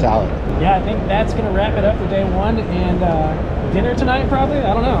 Yeah, we're solid. Yeah, I think that's gonna wrap it up for day 1, and dinner tonight probably.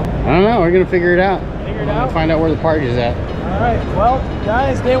 I don't know. We're gonna figure it out. Figure it out. Find out where the party's at. All right. Well,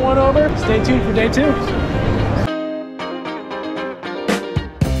 guys, day 1 over. Stay tuned for day 2.